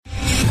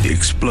The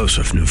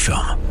explosive new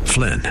film,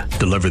 Flynn,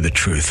 deliver the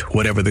truth,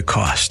 whatever the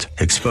cost,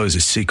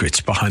 exposes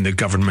secrets behind the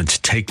government's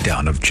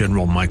takedown of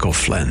General Michael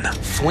Flynn.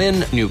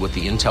 Flynn knew what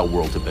the intel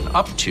world had been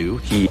up to.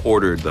 He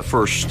ordered the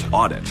first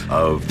audit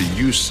of the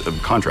use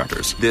of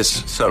contractors.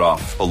 This set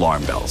off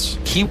alarm bells.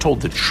 He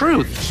told the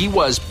truth. He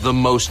was the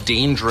most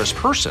dangerous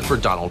person for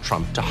Donald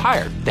Trump to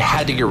hire. They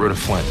had to get rid of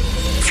Flynn.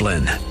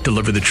 Flynn,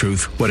 deliver the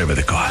truth, whatever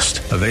the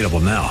cost. Available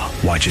now.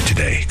 Watch it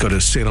today. Go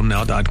to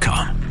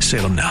salemnow.com.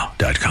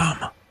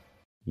 salemnow.com.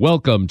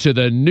 Welcome to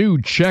the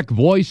new Czech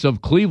Voice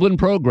of Cleveland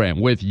program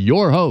with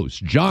your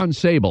host, John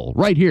Sable,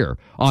 right here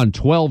on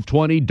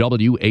 1220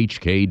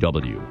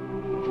 WHKW.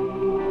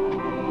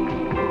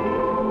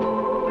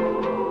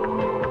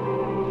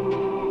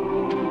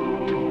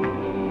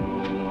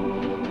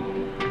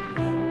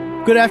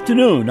 Good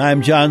afternoon,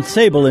 I'm John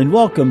Sable, and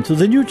welcome to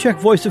the new Czech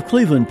Voice of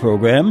Cleveland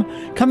program,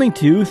 coming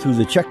to you through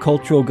the Czech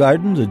Cultural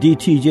Garden, the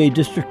DTJ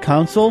District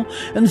Council,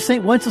 and the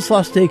St.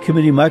 Wenceslas Day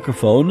Committee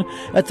microphone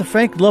at the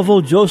Frank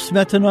Lovell, Joe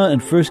Smetana,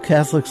 and First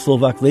Catholic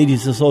Slovak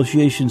Ladies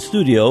Association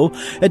studio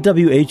at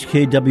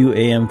WHKW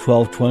AM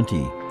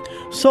 1220.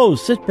 So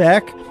sit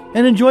back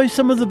and enjoy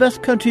some of the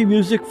best country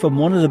music from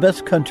one of the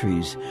best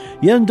countries,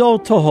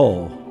 Yendo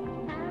Toho.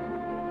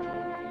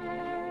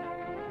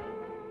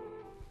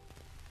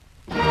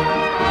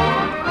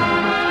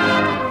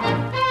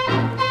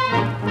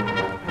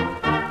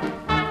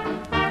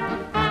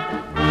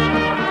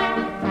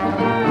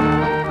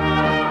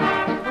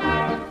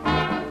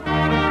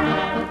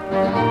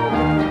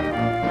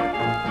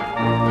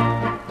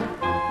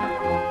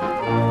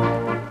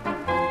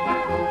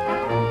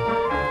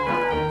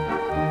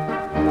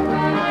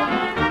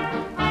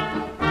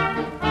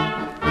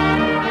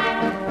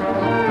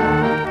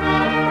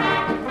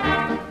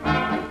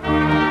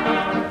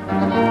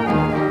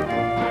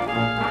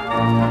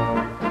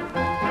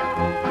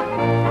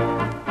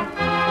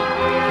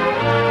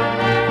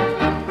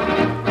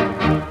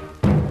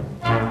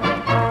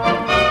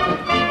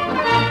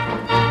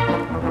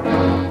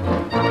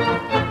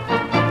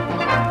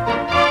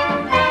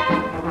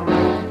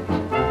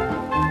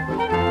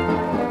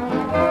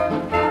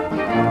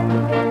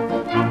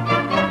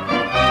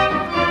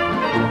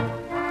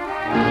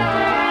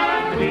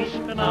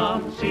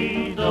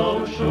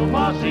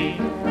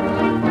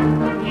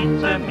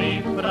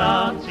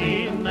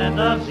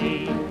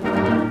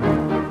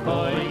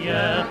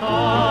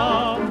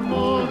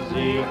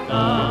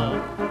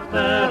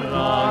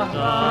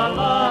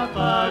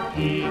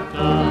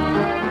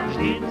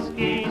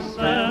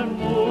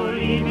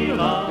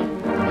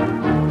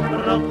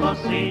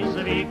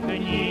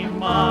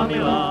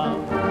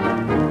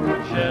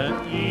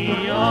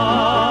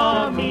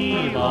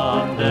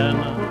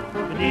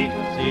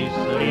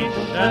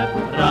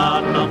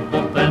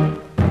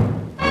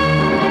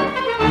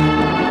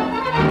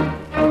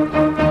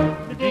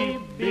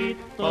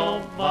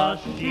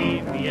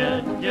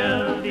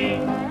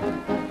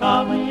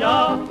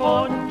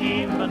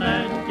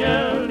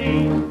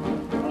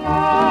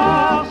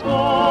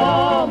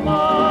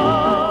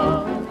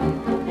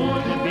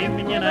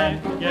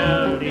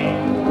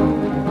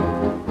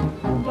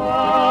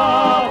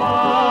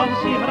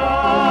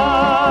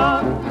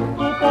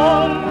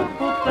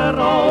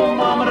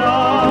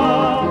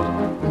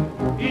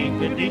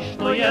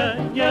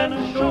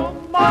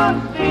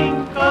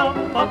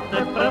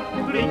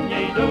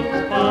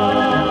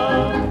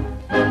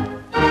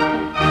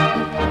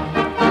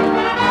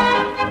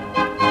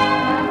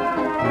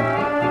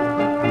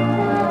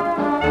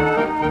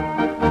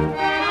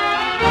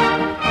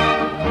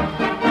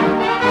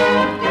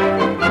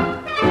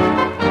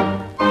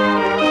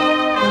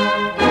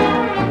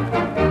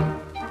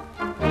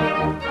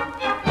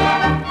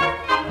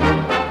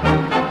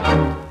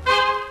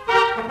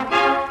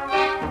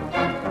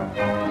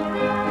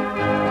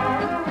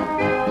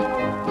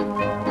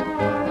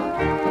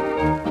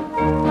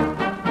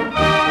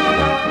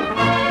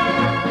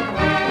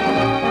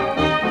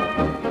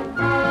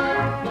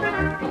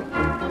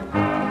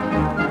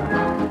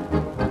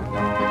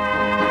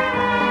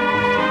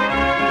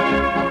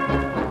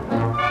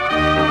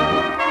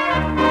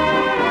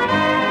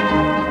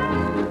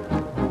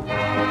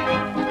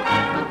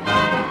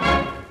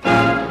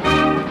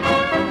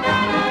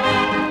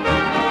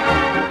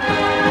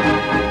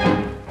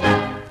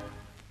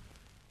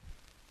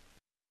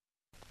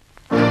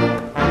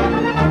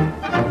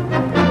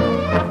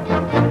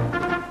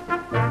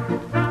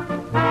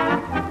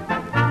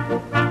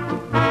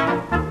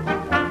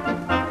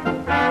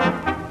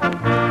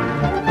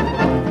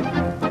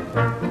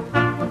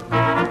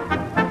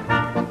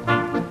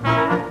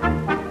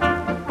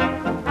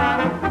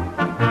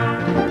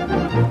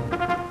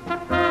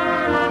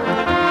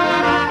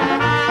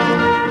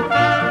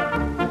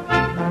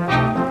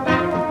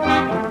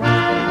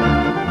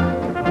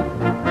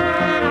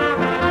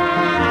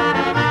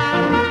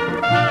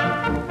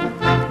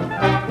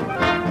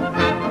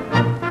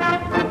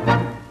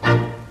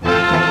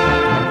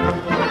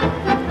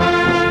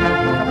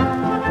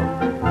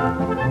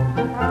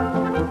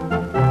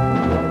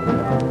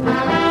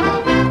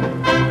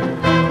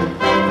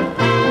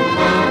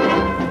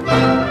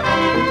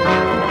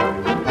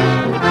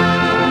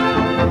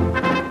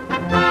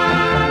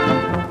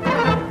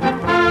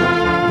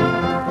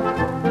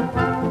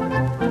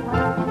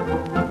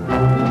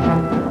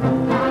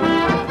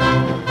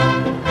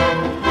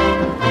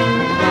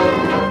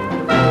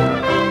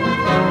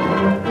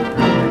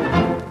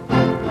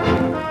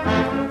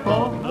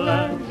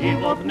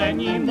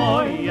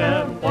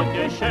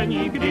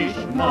 potěšení, když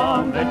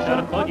mám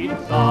večer chodit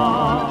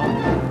sám.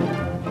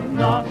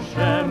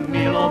 Naše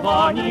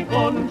milování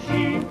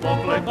končí,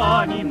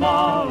 poklekání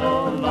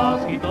málo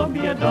lásky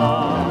tobě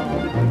dám.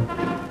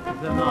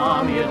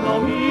 Znám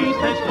jedno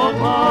místečko v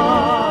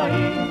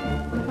háji,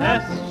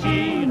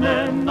 hezčí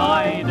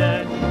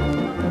nenajdeš.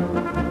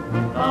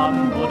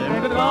 Tam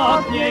budem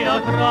krásně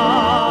jak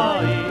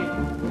ráji,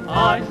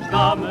 až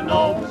za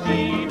mnou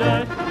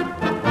přijdeš.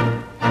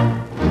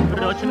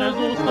 Proč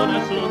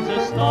nezůstane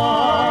slunce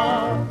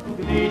stát,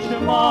 když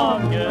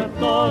mám tě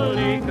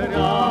tolik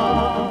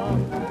rád?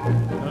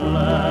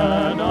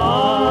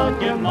 Hledá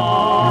tě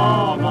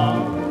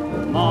máma,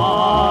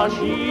 máš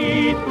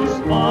jít tu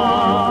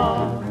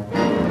spát.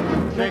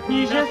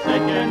 Řekni, že se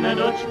tě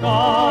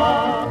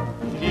nedočká,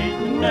 vždyť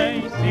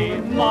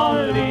nejsi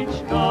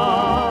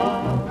maličká.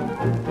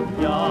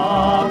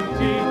 Já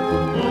chci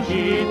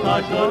užít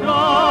až do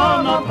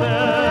rána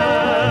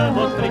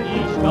tvého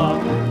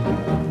srdíčka.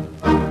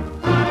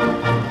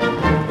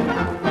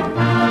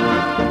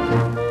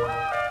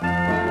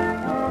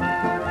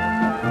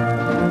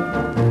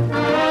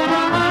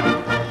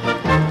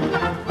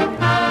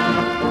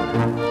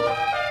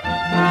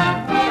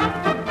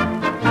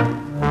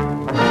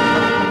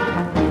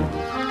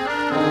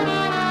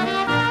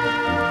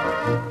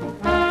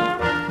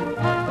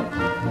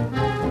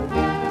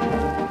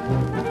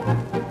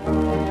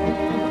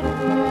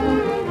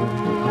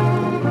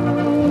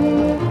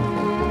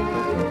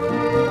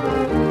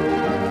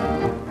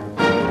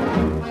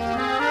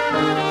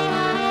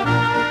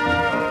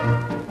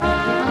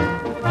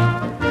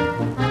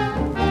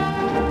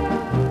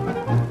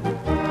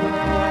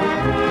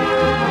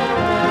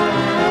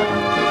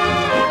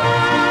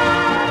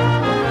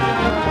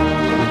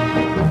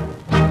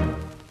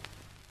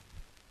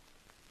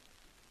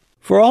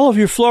 For all of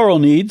your floral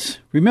needs,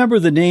 remember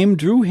the name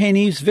Drew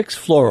Haney's Vicks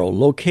Floral,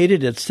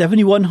 located at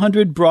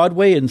 7100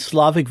 Broadway in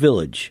Slavic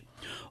Village.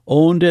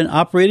 Owned and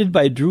operated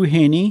by Drew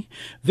Haney,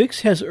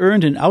 Vicks has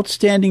earned an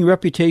outstanding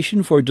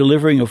reputation for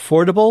delivering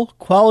affordable,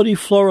 quality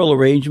floral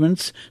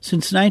arrangements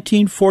since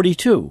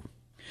 1942.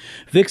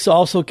 Vicks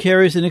also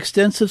carries an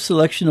extensive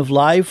selection of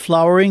live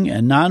flowering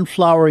and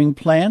non-flowering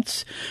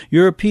plants,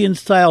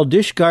 European-style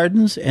dish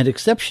gardens, and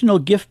exceptional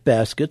gift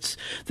baskets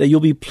that you'll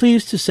be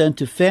pleased to send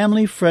to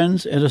family,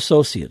 friends, and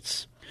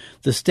associates.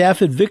 The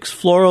staff at Vicks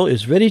Floral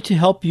is ready to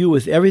help you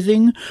with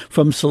everything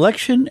from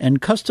selection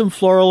and custom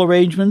floral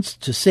arrangements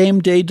to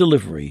same-day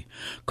delivery.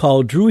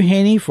 Call Drew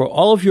Haney for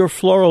all of your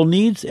floral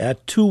needs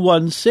at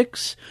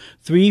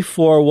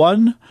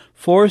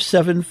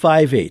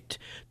 216-341-4758.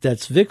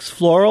 That's Vicks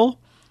Floral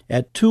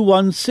at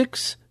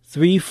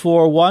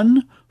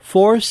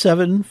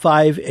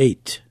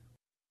 216-341-4758.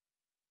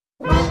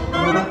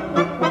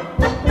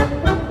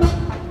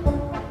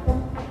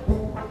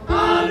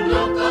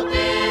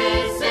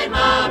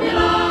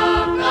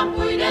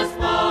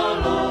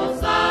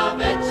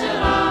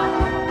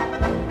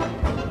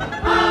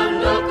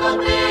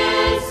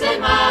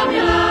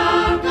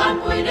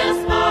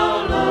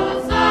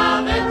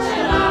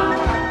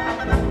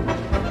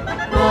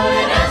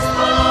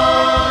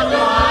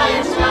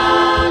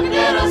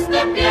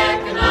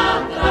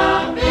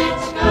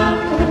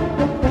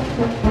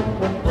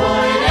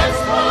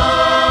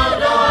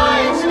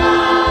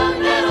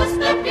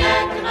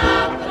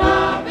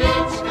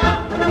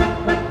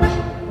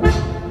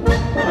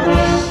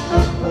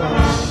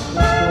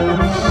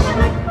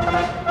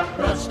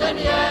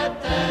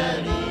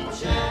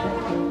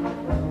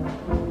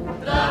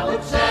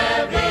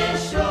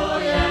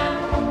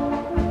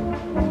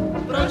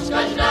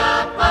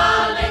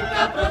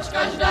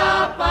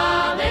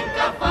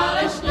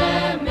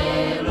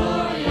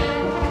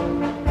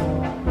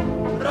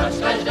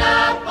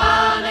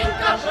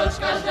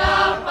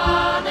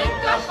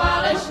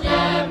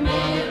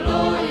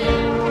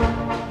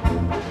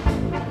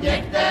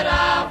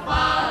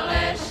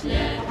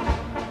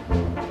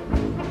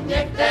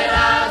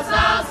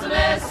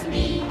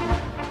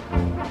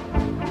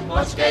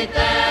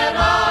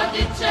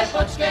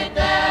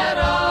 Počkejte,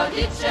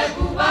 rodiče,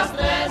 Bůh vás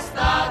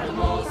trestat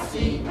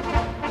musí.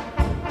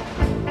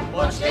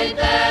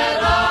 Počkejte,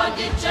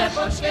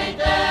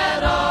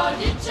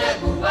 rodiče,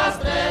 Bůh vás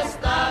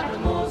trestat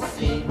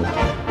musí.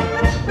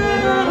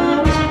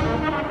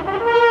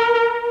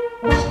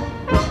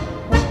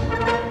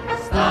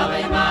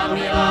 Stávej, má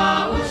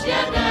milá, už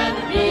jeden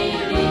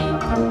bílý.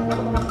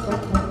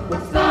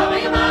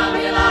 Stávej, má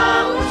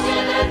milá, už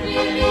jeden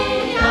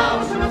bílý. Já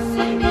už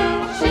musím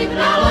být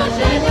šibra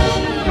ložený.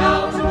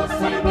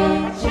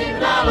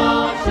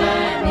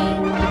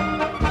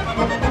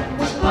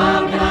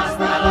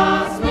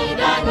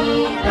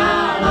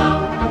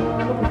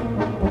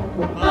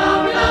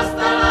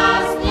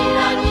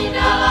 Snídaní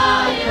dala.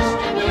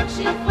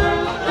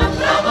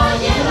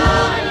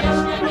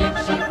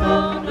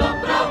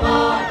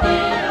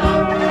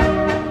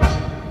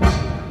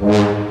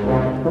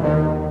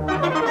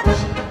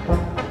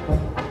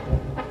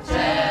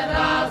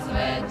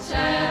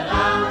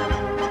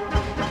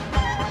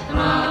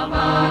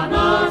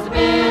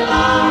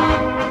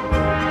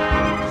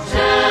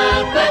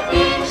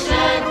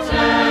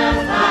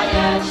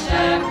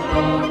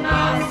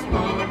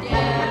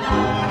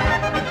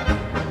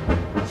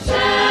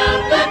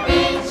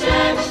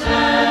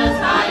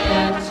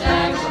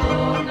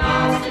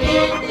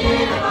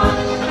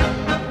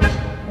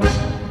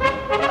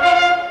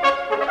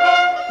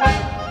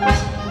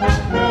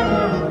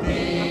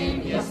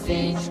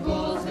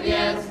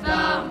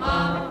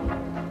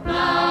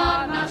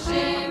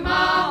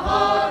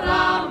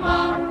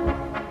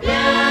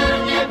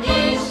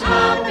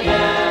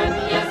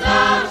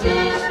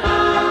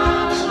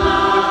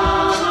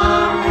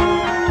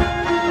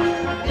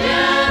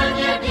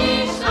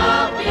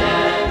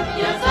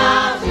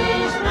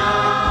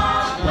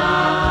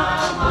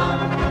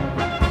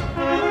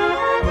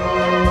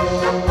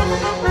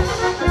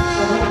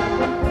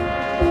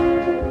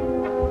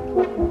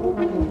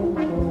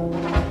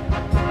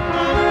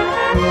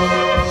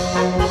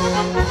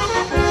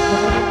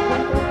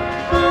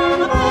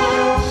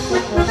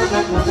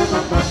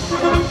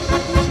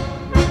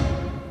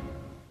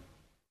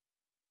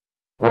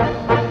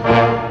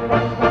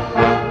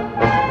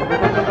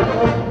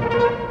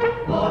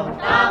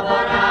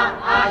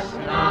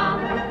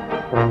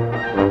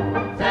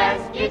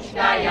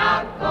 cestička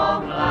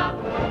jako mlad.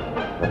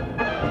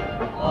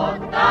 Od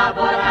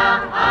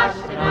Tábora až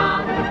k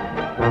nám,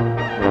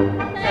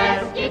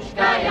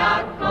 cestička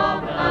jako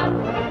mlad.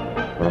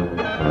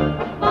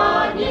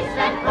 Oni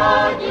se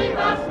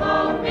podívat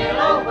svou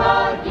milou,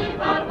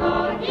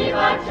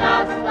 podívat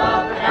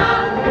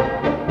častokrát.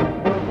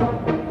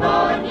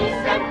 Oni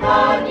se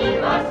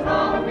podívat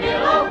svou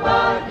milou,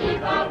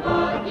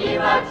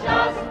 podívat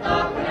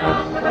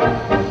častokrát.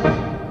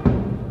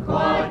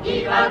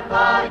 Chodívat,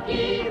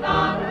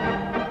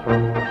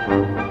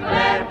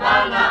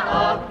 klepal na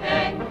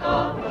okénko.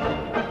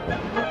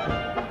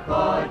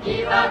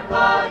 Chodívat,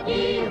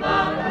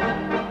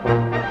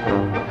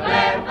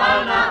 klepal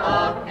na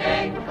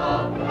okénko.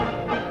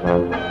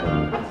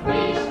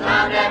 Spíš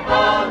na nebo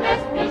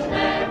nespíš,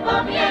 nebo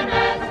mě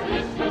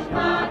neslyšíš,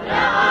 má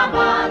drahá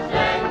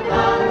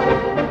Mařenko.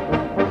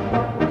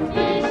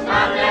 Spíš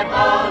na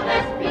nebo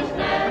nespíš,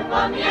 nebo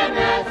mě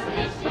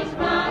neslyšíš,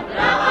 má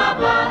drahá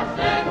Mařenko.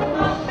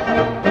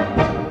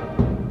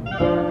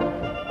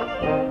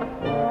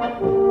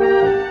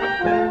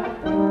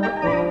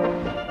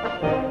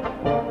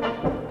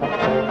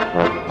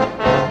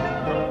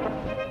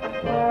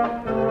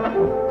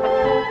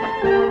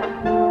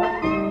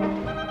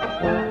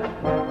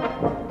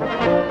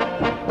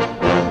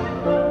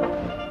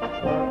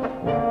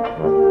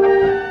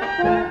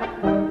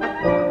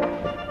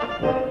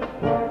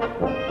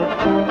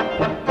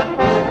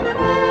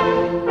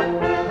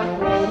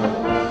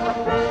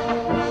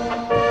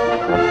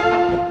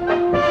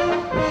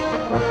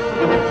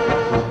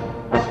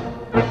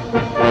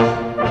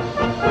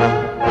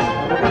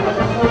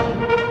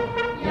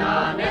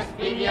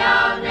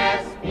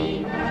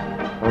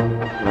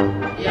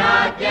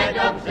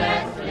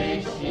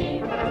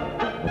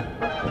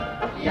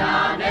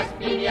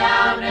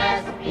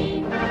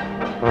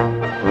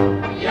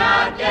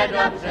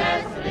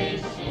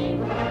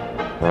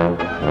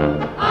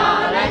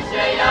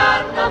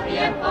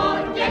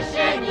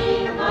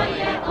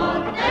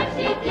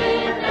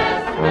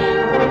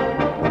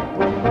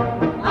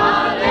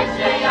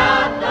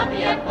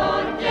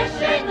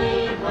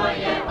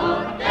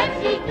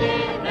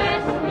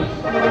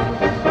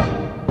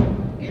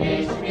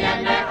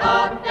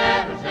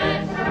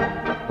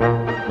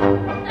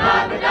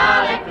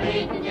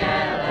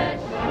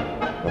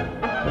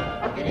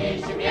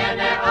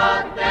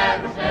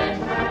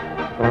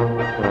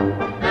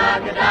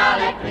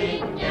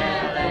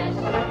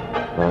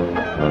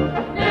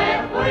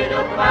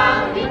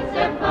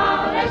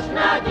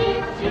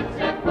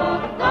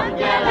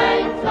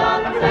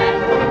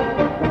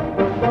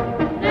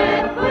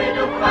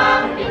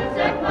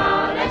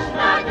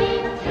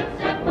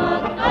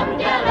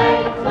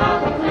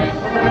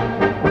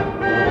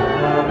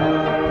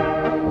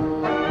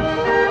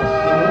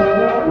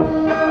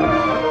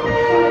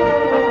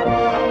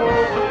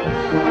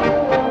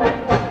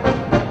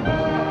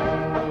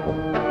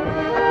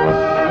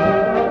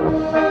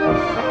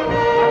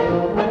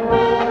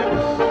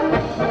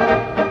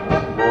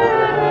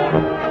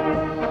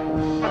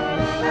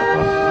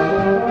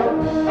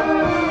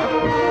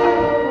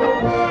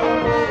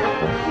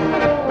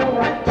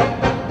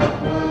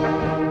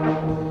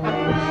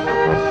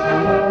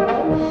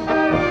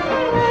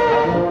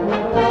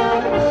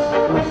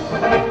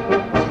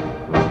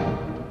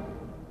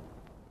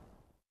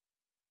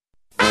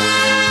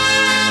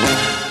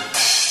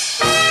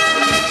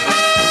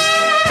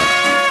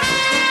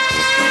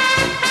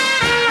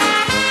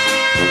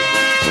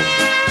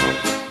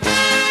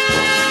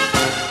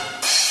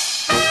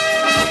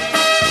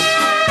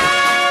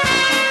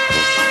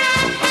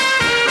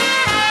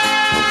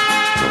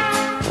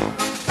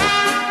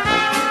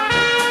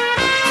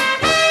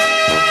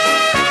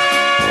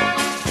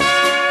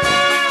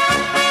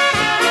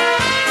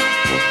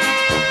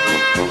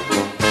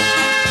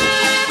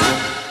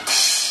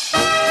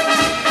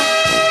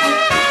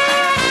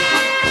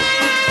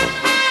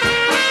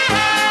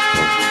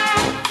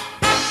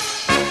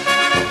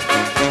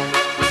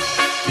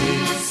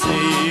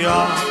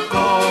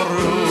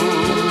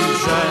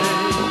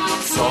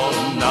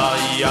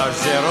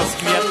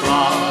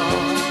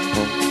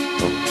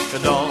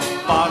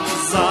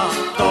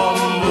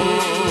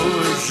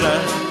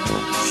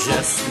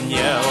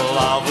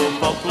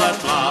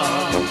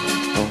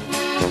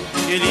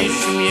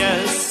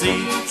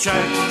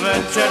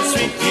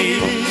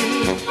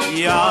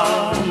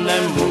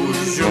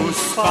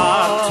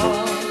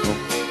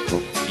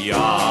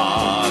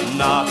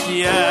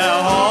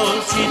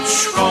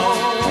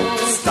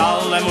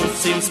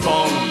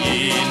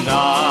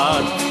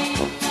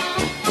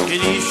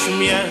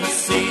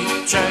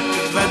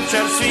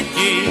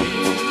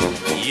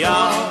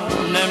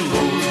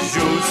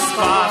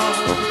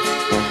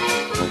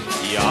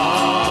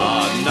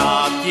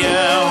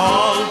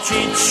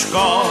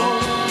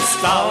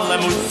 Stále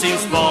musím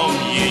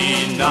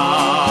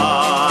vzpomínat.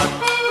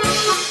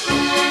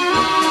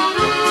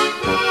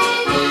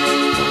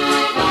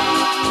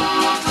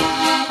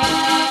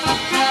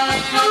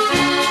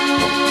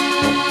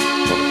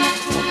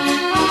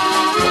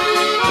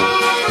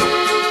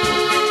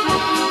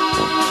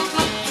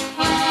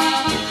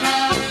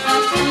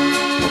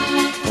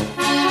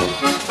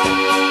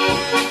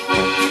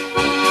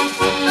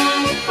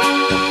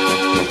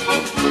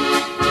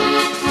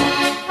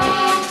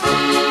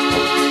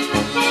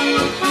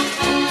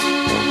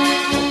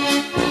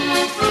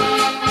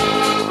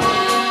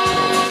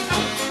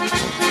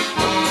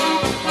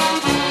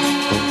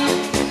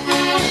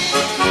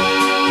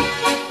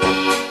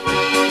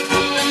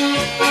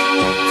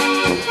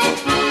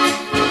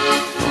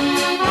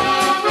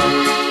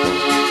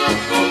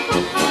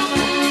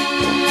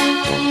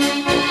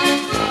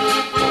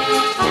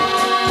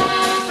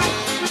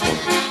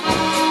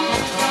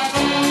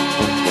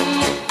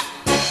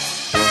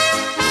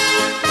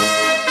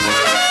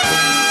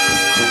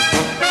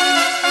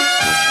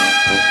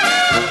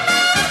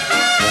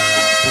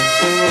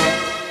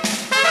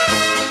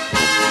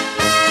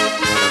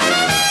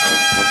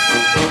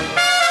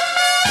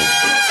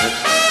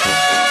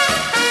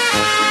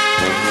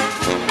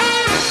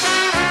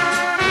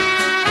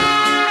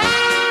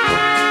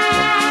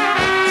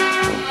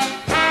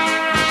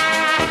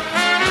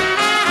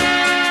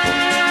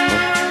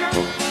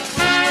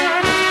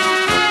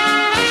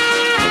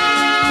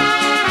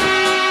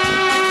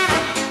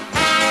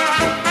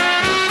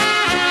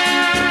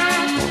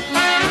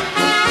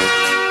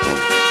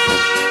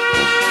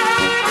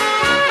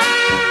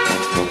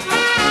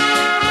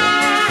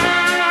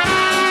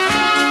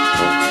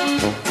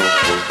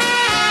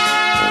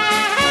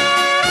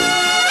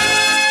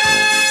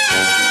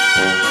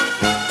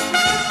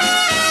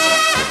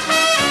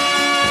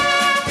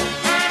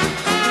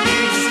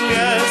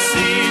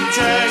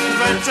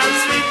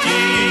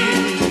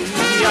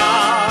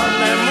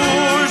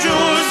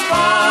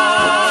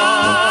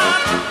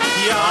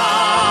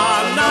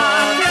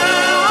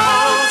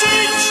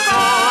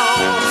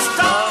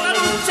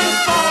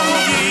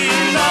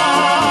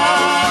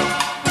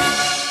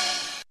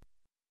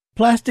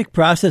 Plastic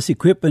Process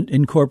Equipment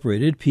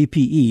Incorporated,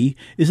 PPE,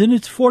 is in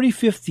its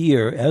 45th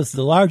year as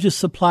the largest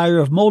supplier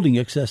of molding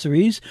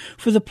accessories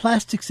for the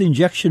plastics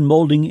injection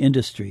molding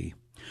industry.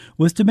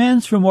 With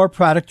demands for more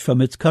product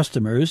from its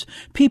customers,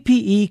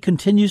 PPE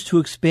continues to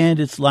expand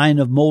its line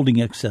of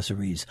molding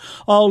accessories,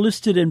 all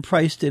listed and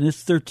priced in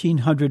its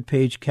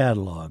 1,300-page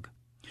catalog.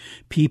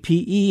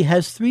 PPE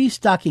has 3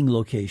 stocking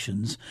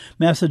locations: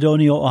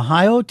 Macedonia,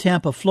 Ohio,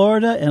 Tampa,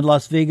 Florida, and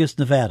Las Vegas,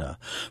 Nevada.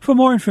 For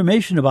more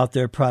information about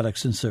their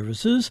products and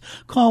services,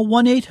 call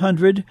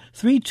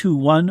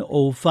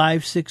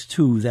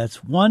 1-800-321-0562. That's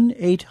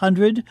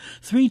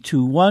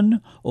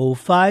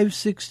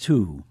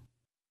 1-800-321-0562.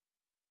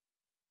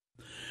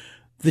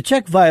 The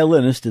Czech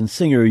violinist and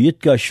singer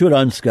Jitka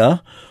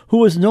Shuranska, who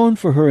was known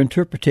for her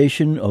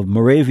interpretation of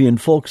Moravian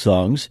folk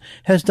songs,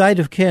 has died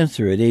of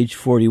cancer at age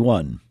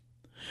 41.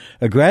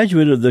 A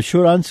graduate of the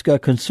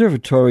Shuranska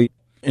Conservatory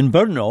in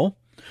Brno,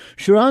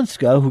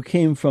 Shuranska, who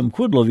came from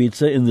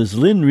Kudlovice in the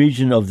Zlin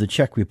region of the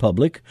Czech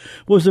Republic,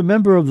 was a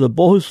member of the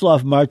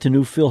Bohuslav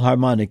Martinu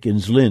Philharmonic in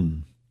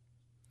Zlin.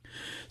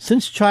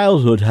 Since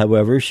childhood,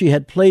 however, she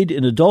had played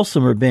in a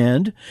dulcimer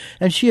band,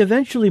 and she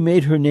eventually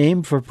made her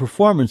name for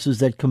performances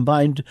that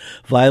combined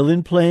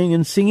violin playing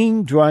and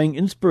singing, drawing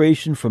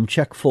inspiration from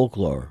Czech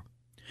folklore.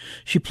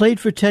 She played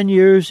for 10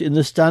 years in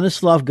the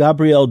Stanislav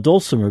Gabriel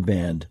Dulcimer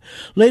Band.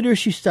 Later,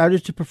 she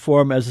started to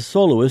perform as a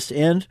soloist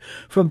and,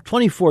 from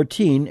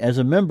 2014, as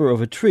a member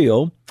of a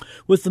trio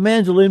with the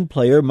mandolin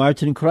player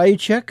Martin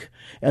Krajicek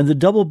and the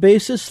double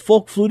bassist,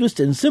 folk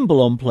flutist, and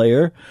cymbalom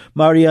player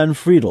Marian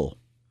Friedl.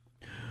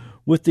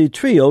 With the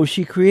trio,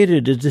 she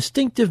created a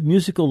distinctive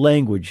musical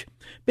language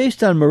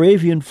based on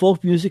Moravian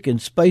folk music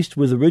and spiced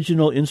with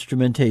original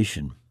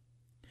instrumentation.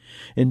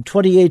 In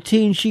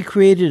 2018, she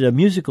created a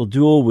musical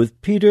duo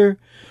with Peter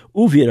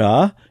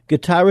Uvira,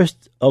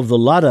 guitarist of the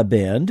Lada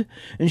Band,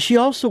 and she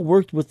also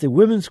worked with the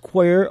women's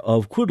choir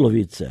of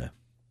Kudlovice.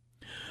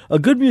 A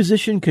good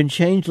musician can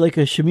change like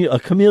a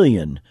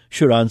chameleon,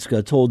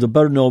 Shuranska told the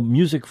Brno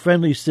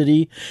music-friendly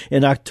city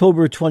in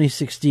October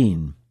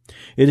 2016.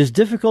 It is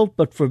difficult,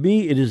 but for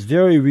me it is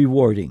very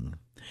rewarding.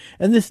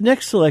 And this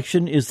next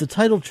selection is the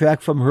title track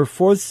from her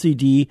 4th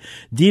CD,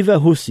 Divé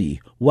husy,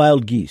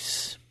 Wild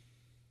Geese.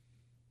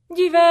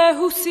 Divé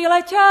husy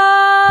letá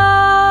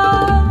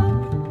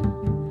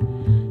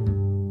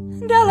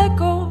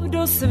daleko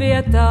do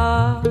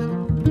světa.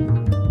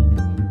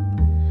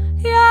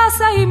 Já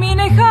se jimi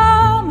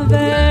nechám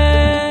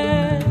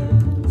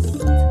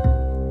vést,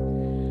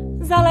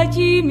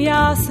 zaletím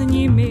já s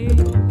nimi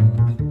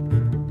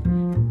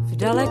v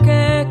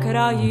daleké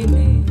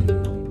krajiny.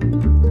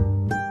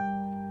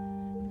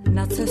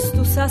 Na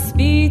cestu sa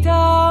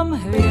spýtám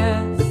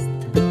hvězd,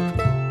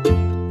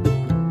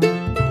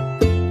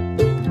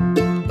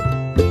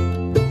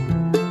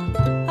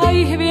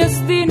 aj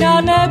hvězdy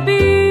na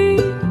nebi,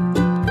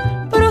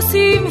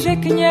 prosím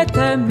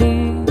řekněte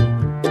mi,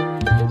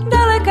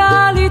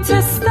 daleká-li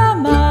cesta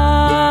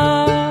má,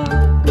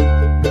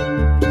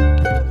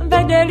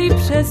 vede-li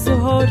přes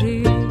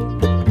hory,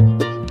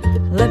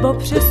 lebo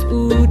přes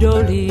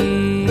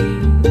údolí,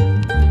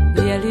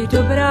 je-li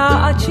dobrá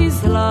a či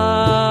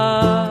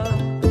zlá.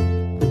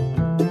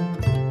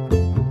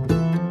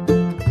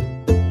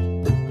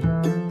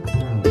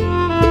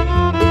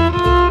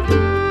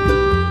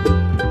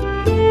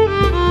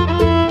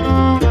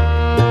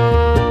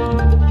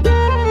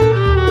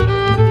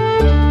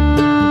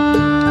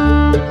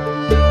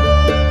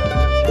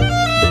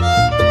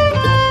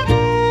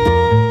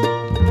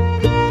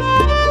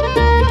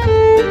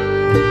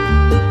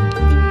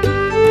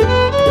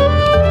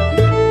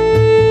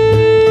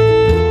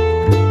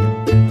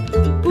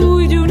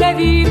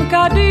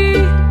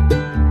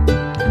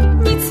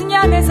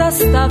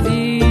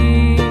 Zastaví,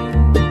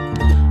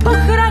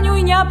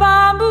 ochraňuj ňa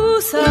Pán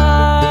Bůh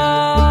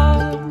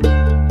sám.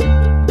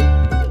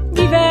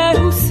 Divé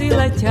husy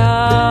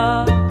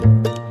leťá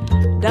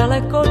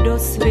daleko do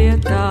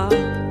světa,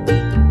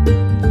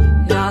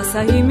 já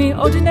sa jimi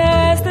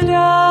odnést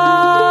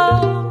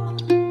dám.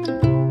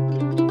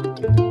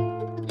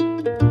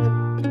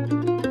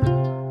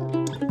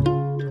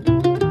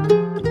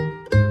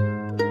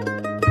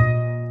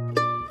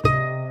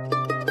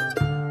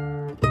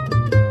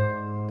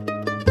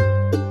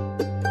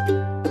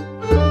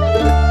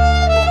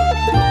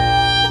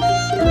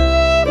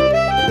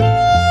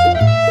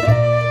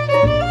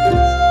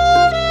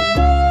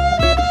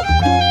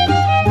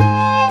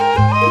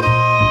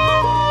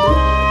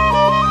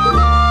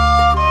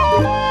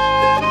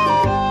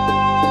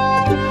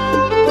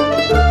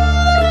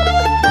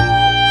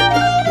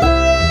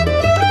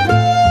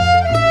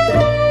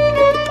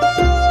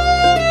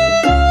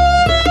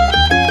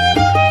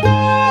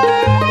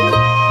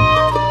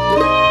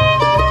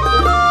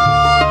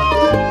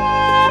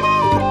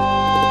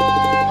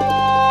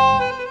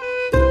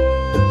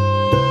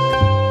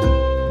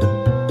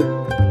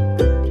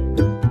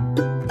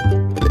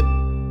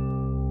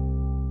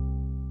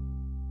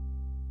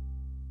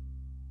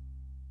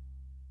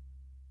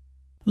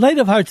 Light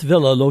of Hearts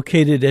Villa,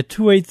 located at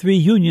 283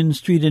 Union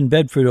Street in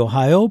Bedford,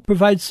 Ohio,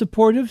 provides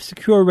supportive,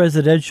 secure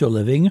residential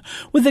living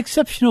with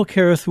exceptional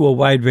care through a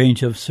wide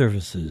range of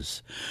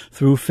services.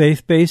 Through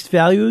faith-based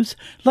values,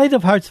 Light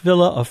of Hearts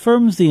Villa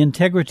affirms the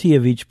integrity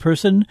of each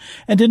person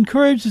and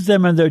encourages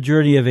them on their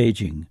journey of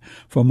aging.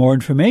 For more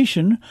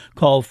information,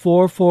 call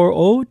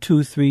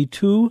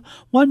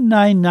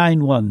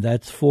 440-232-1991.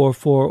 That's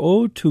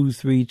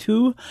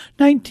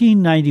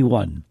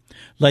 440-232-1991.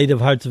 Light of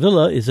Hearts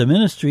Villa is a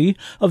ministry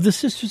of the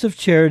Sisters of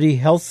Charity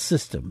Health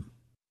System.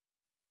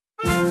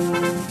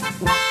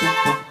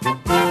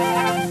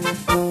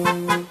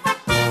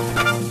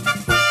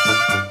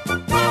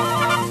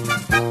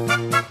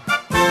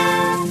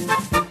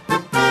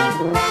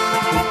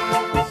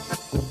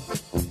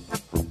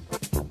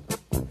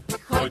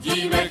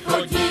 Chodíme,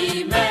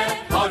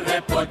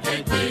 hore po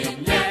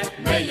dědině,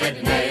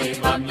 nejednej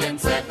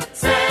maměnce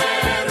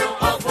dceru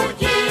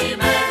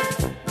obudíme.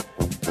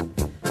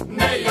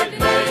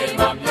 Nejednej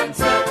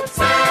maměnce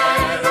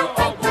dceru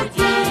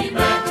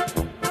obudíme.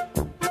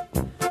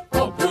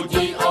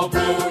 Obudí,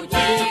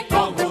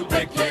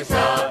 kohutek je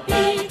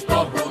zabít,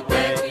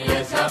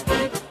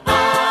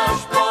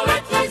 až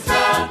poletí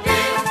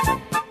zraky.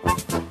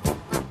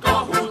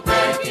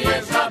 Kohutek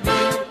je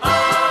zabít,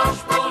 až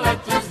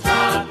poletí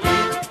zraky.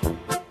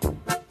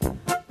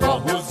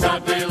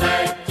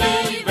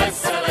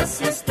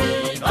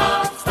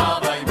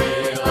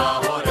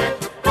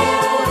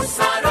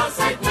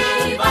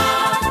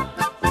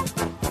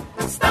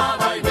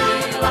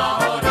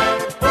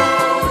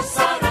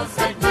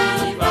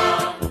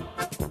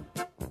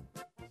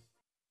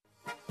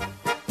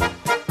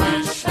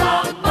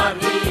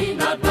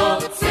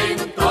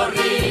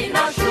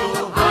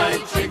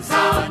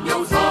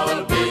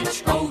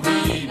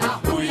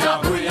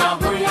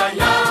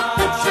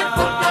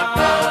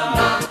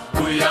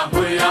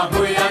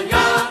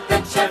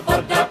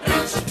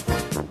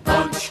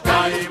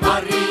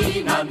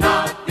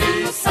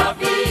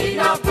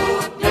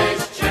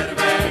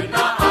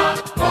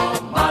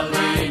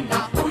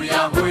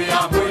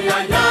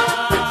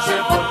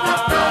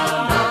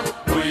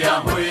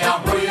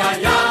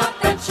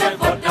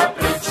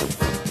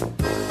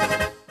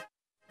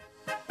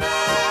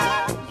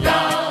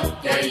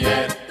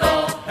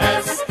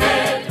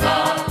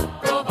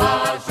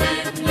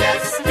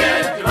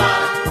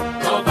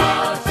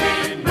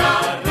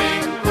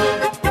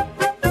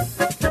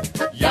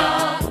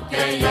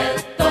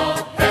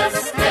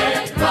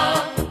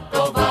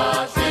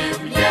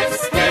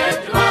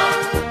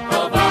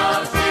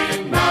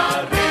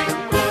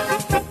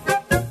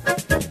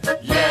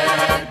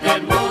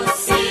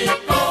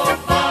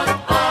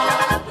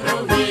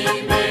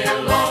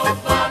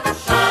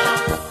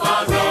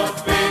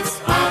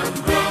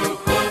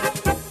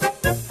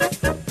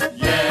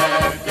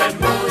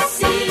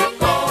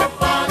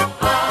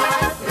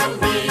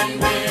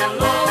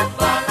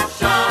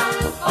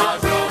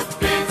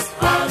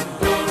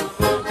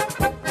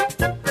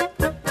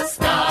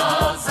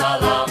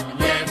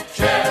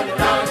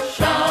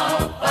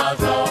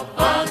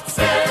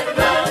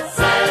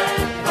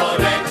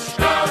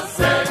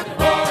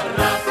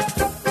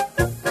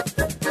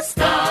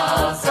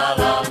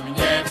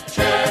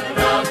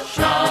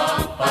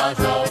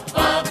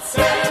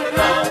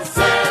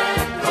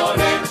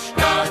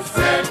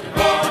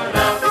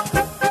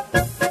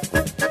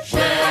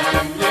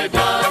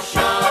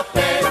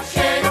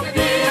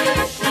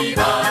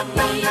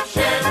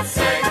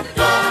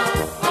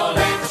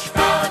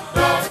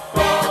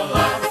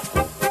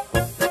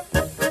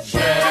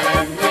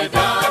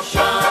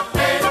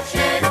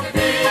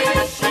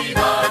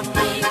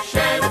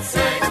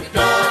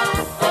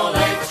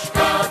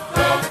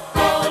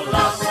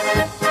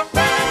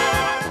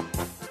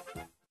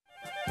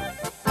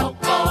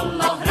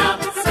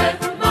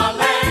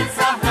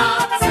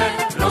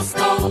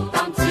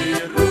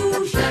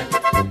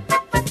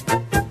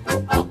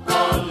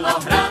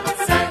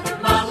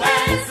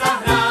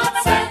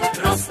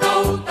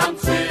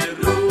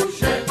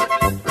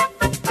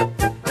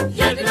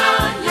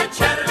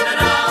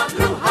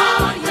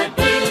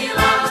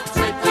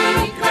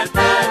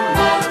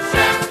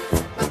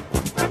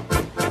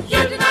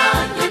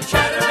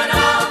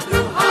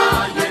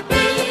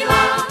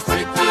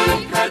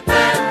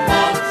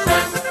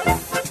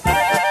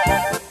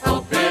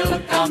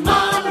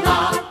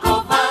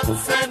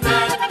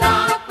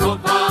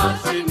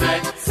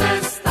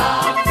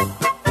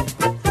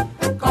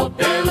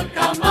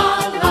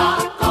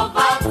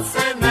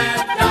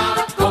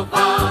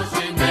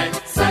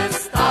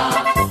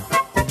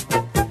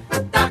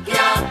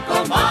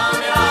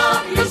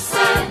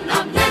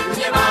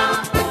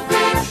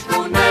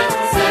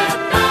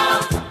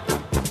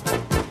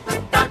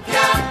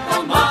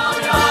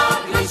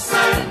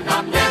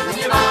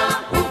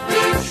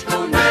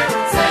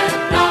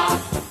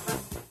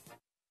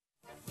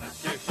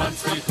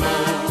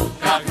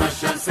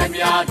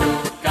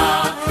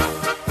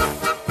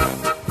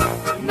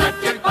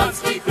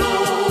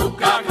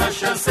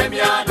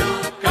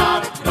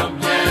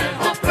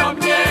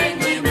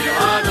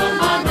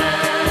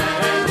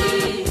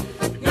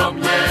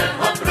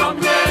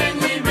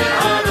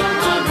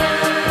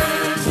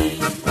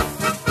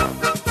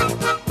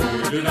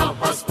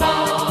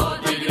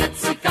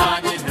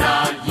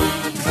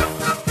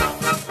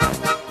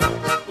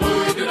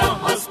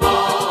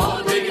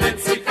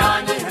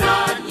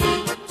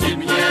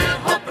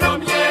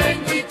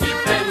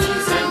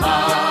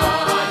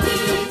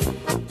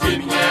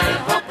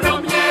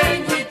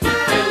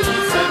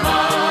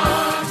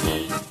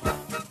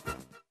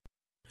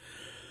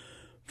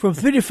 From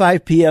 3 to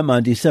 5 p.m.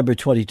 on December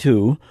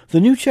 22,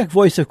 the New Czech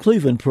Voice of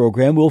Cleveland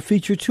program will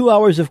feature 2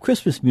 hours of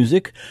Christmas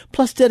music,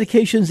 plus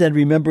dedications and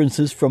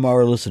remembrances from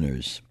our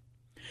listeners.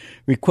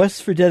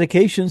 Requests for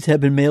dedications have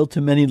been mailed to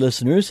many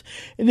listeners,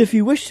 and if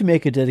you wish to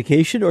make a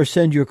dedication or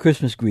send your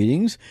Christmas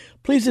greetings,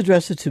 please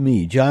address it to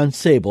me, John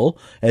Sable,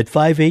 at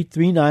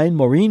 5839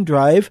 Maureen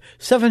Drive,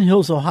 Seven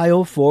Hills,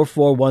 Ohio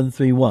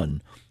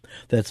 44131.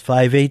 That's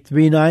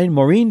 5839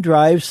 Maureen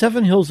Drive,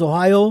 Seven Hills,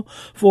 Ohio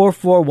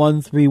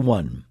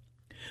 44131.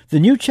 The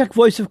New Czech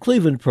Voice of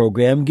Cleveland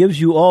program gives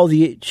you all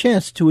the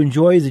chance to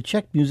enjoy the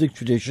Czech music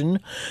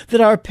tradition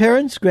that our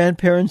parents,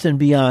 grandparents, and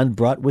beyond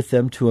brought with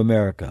them to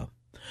America.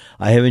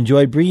 I have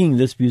enjoyed bringing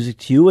this music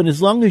to you, and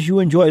as long as you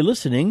enjoy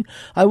listening,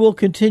 I will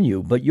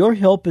continue, but your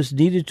help is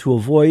needed to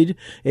avoid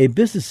a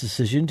business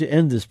decision to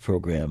end this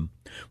program,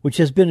 which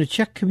has been a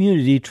Czech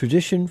community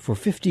tradition for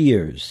 50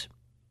 years.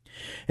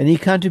 Any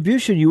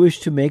contribution you wish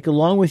to make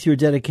along with your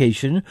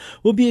dedication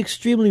will be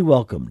extremely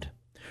welcomed.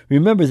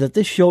 Remember that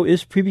this show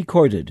is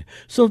pre-recorded,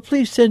 so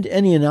please send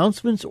any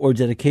announcements or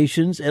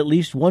dedications at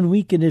least 1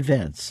 week in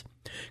advance.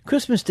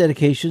 Christmas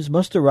dedications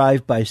must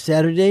arrive by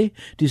Saturday,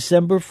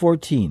 December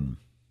 14.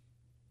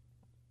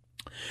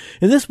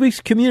 In this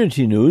week's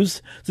community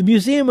news, the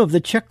Museum of the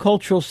Czech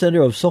Cultural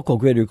Center of Sokol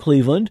Greater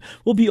Cleveland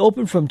will be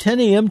open from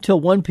 10 a.m. till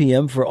 1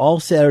 p.m. for all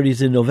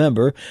Saturdays in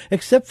November,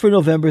 except for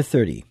November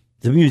 30.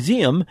 The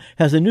museum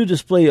has a new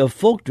display of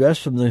folk dress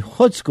from the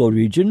Chodsko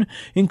region,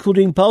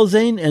 including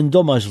Plzeň and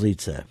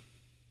Domažlice.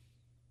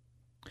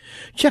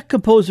 Czech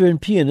composer and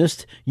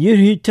pianist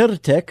Jiří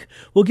Tertek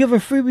will give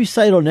a free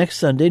recital next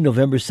Sunday,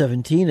 November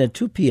 17 at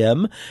 2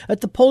 p.m.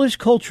 at the Polish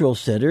Cultural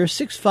Center,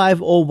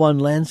 6501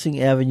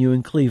 Lansing Avenue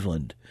in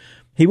Cleveland.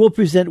 He will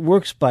present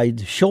works by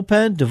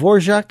Chopin,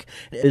 Dvorak,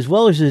 as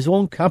well as his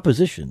own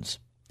compositions.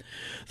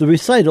 The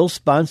recital,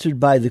 sponsored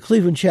by the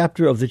Cleveland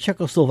chapter of the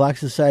Czechoslovak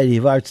Society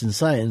of Arts and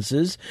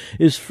Sciences,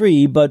 is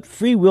free, but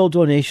free will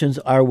donations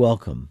are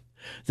welcome.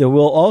 There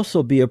will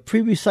also be a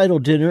pre-recital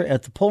dinner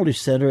at the Polish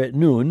Center at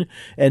noon,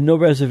 and no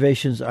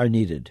reservations are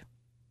needed.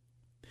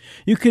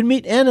 You can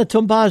meet Anna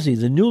Tombazi,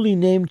 the newly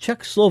named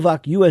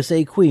Czech-Slovak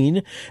USA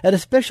Queen, at a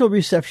special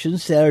reception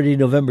Saturday,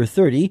 November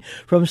 30,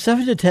 from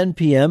 7 to 10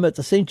 p.m. at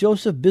the St.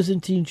 Joseph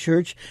Byzantine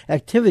Church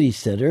Activity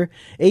Center,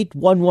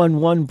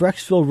 8111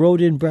 Brecksville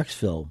Road in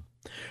Brecksville.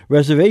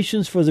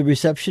 Reservations for the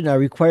reception are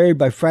required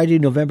by Friday,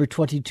 November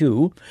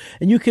 22,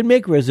 and you can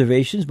make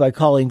reservations by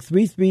calling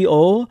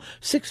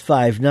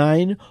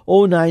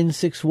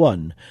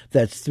 330-659-0961.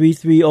 That's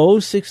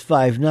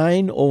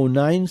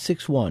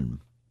 330-659-0961.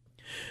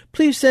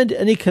 Please send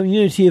any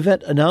community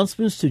event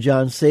announcements to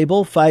John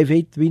Sable,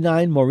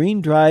 5839 Maureen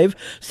Drive,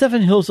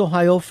 Seven Hills,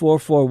 Ohio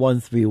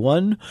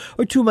 44131,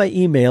 or to my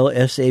email,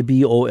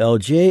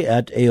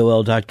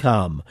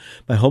 sabolj@aol.com.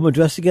 My home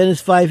address again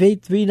is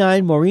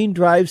 5839 Maureen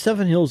Drive,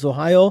 Seven Hills,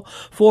 Ohio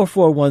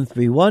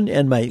 44131,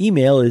 and my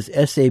email is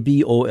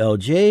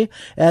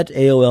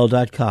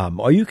sabolj@aol.com.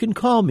 Or you can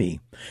call me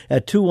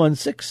at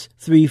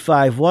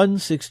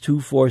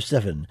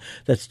 216-351-6247.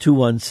 That's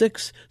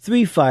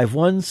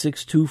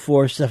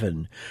 216-351-6247.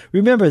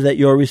 Remember that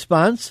your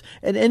response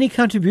and any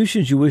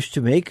contributions you wish to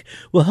make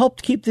will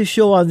help keep this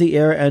show on the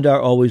air and are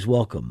always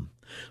welcome.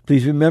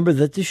 Please remember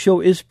that this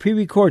show is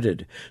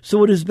pre-recorded,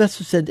 so it is best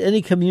to send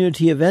any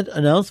community event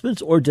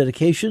announcements or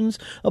dedications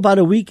about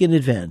a week in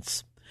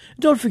advance.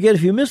 Don't forget,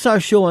 if you miss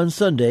our show on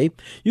Sunday,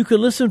 you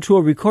can listen to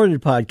a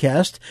recorded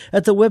podcast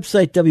at the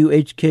website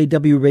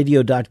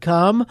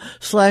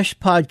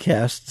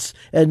whkwradio.com/podcasts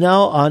and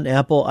now on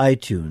Apple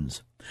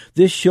iTunes.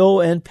 This show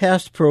and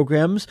past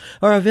programs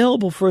are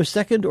available for a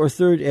second or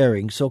third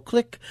airing, so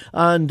click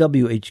on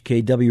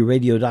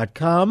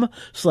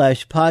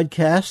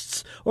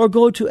whkwradio.com/podcasts or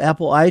go to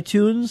Apple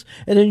iTunes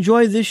and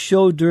enjoy this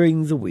show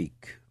during the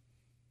week.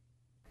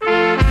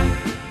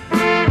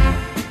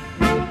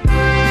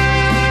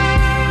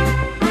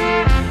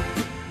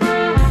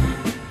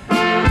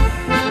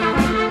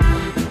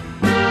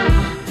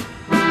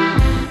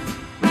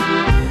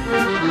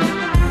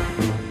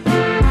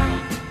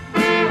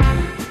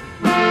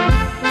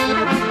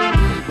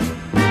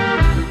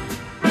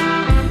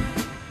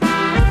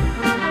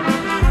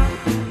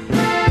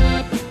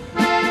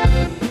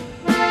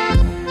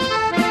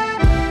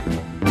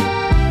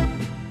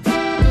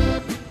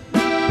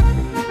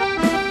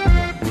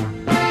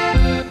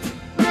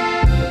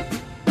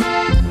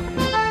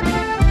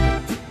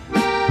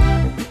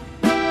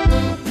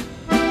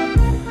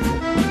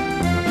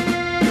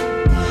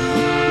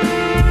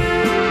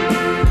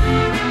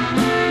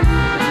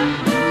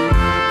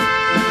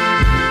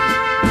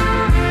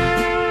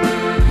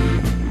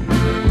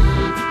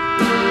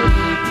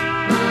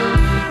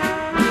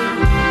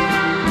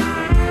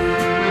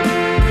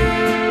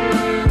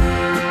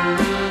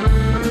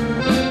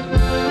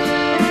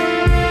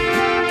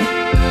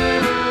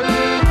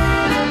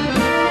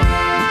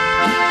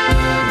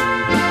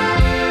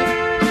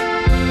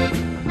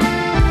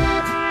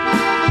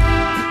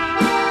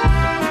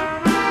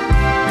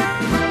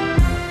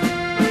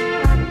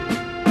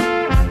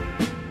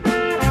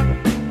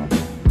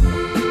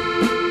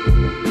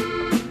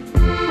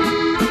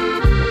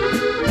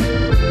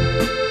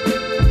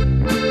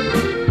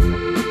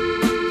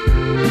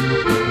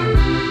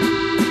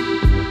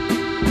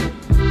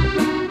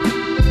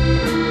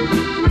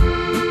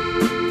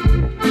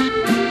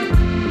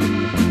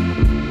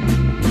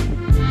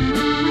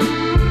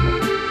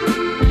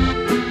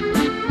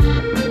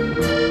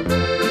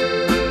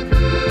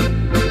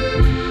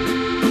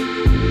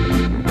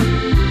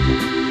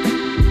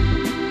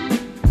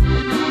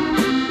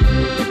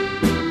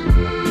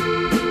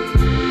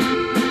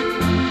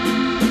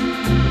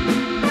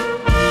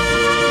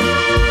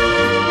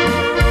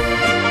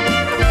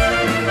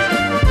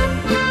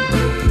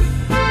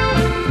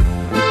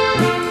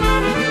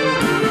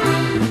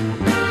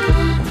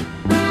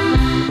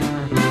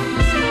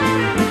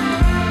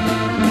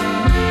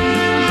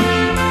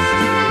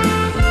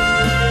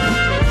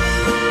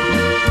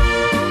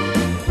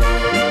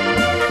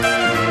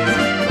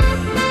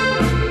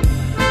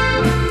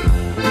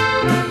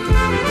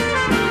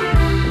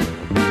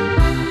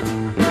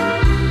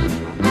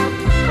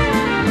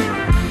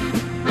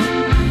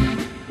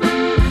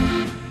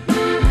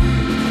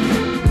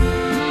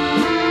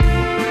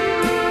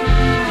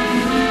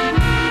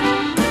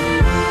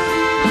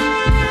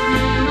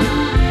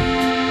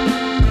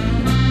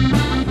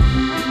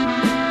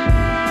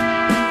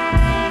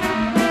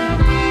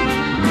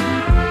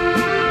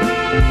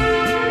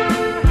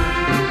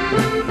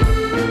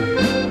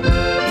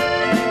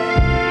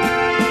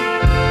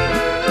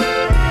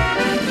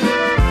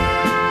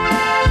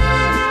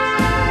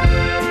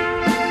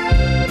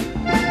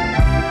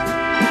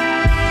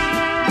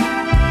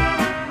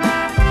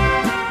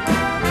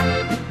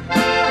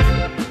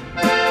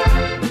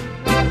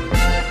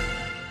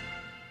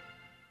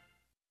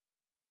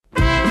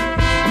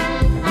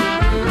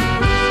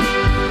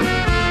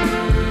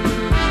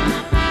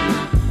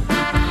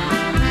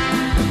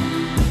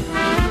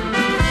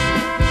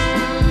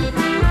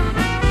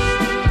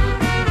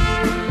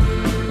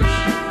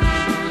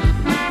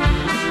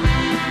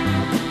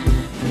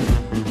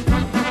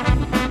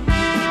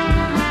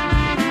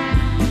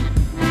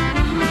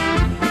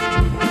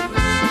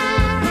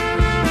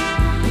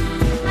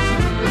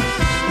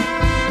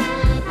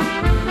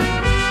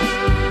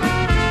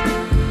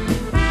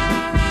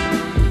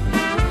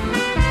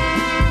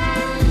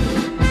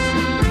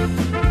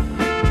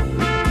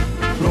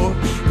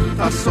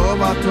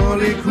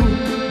 tolik hu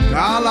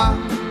kala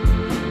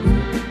hu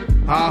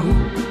ahu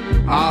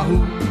ahu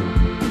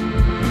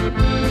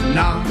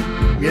na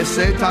je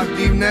se tak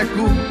divne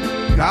ku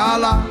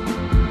kala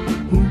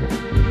hu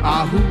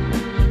ahu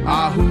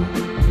ahu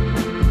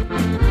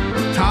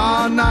ta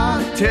na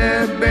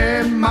tebe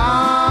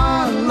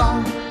mala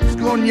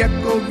skoro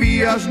njeko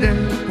vijaš ne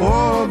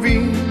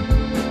povim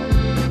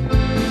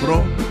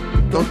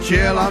to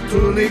cijela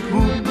tolik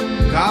hu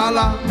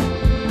kala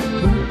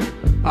hu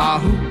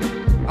ahu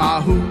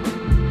ahu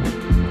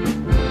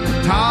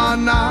ta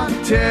na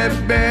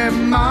tebe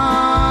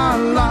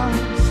mala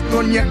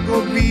skoro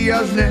njeko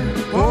vijaš ne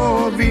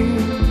povim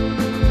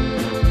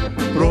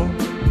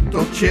to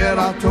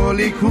cijela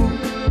tolik hu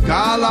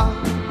kala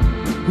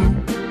hu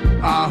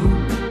ahu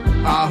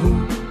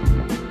ahu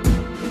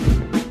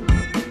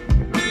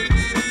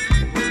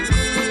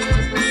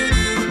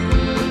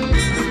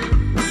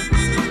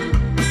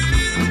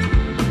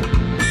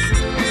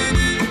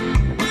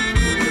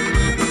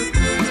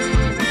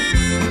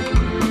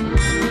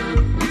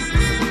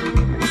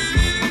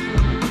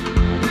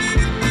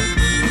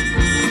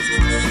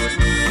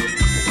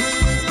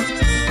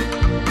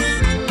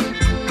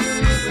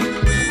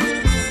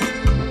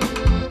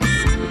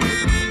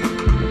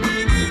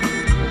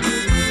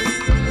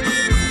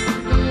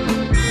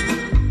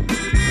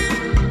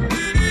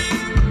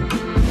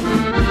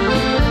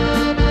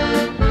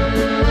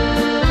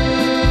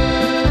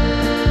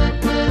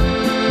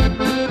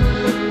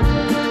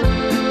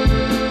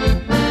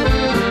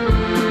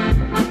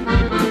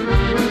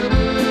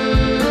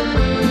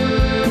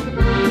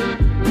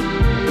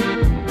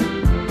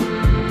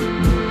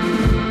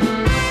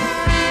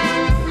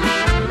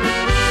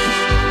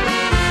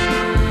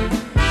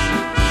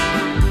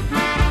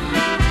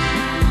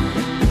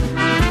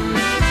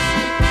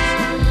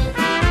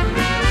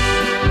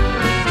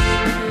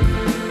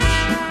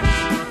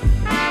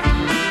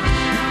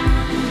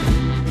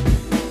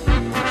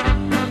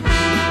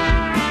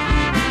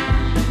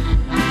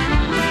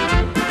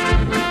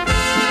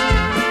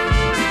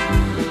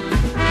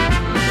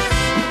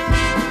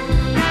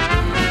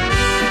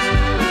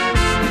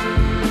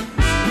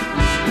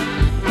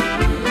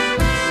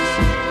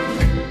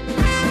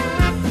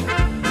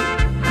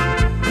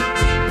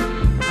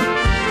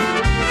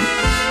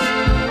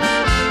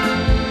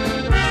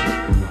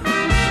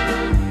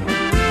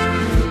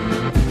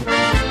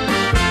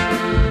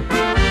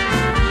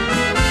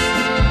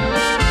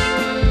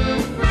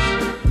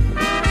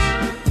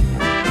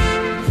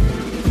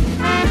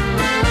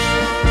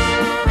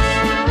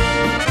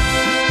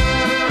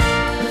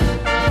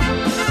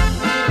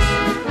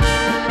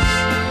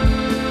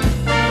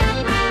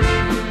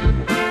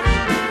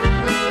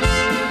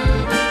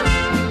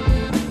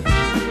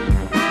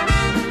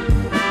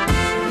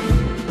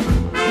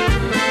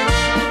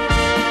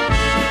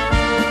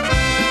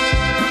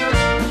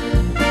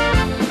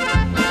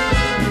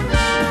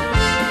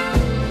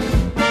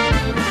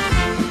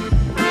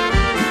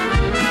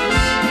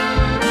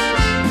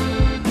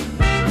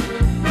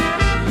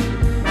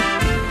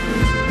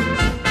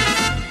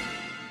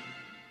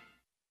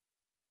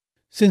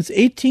Since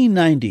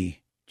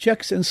 1890,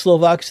 Czechs and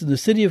Slovaks in the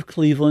city of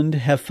Cleveland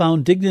have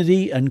found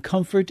dignity and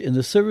comfort in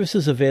the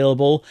services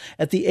available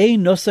at the A.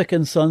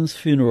 Nosek & Sons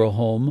Funeral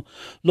Home,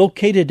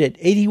 located at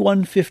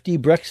 8150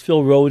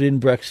 Brecksville Road in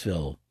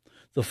Brecksville.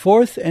 The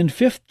fourth and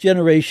fifth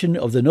generation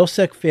of the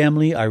Nosek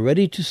family are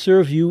ready to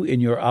serve you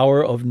in your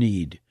hour of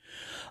need.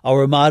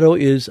 Our motto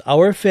is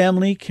Our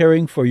Family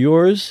Caring for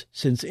Yours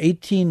since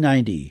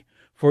 1890.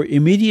 For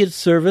immediate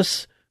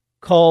service,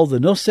 call the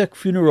Nosek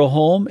Funeral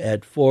Home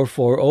at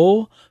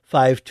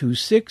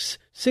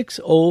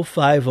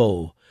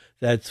 440-526-6050.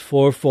 That's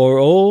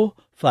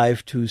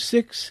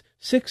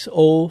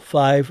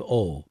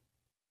 440-526-6050.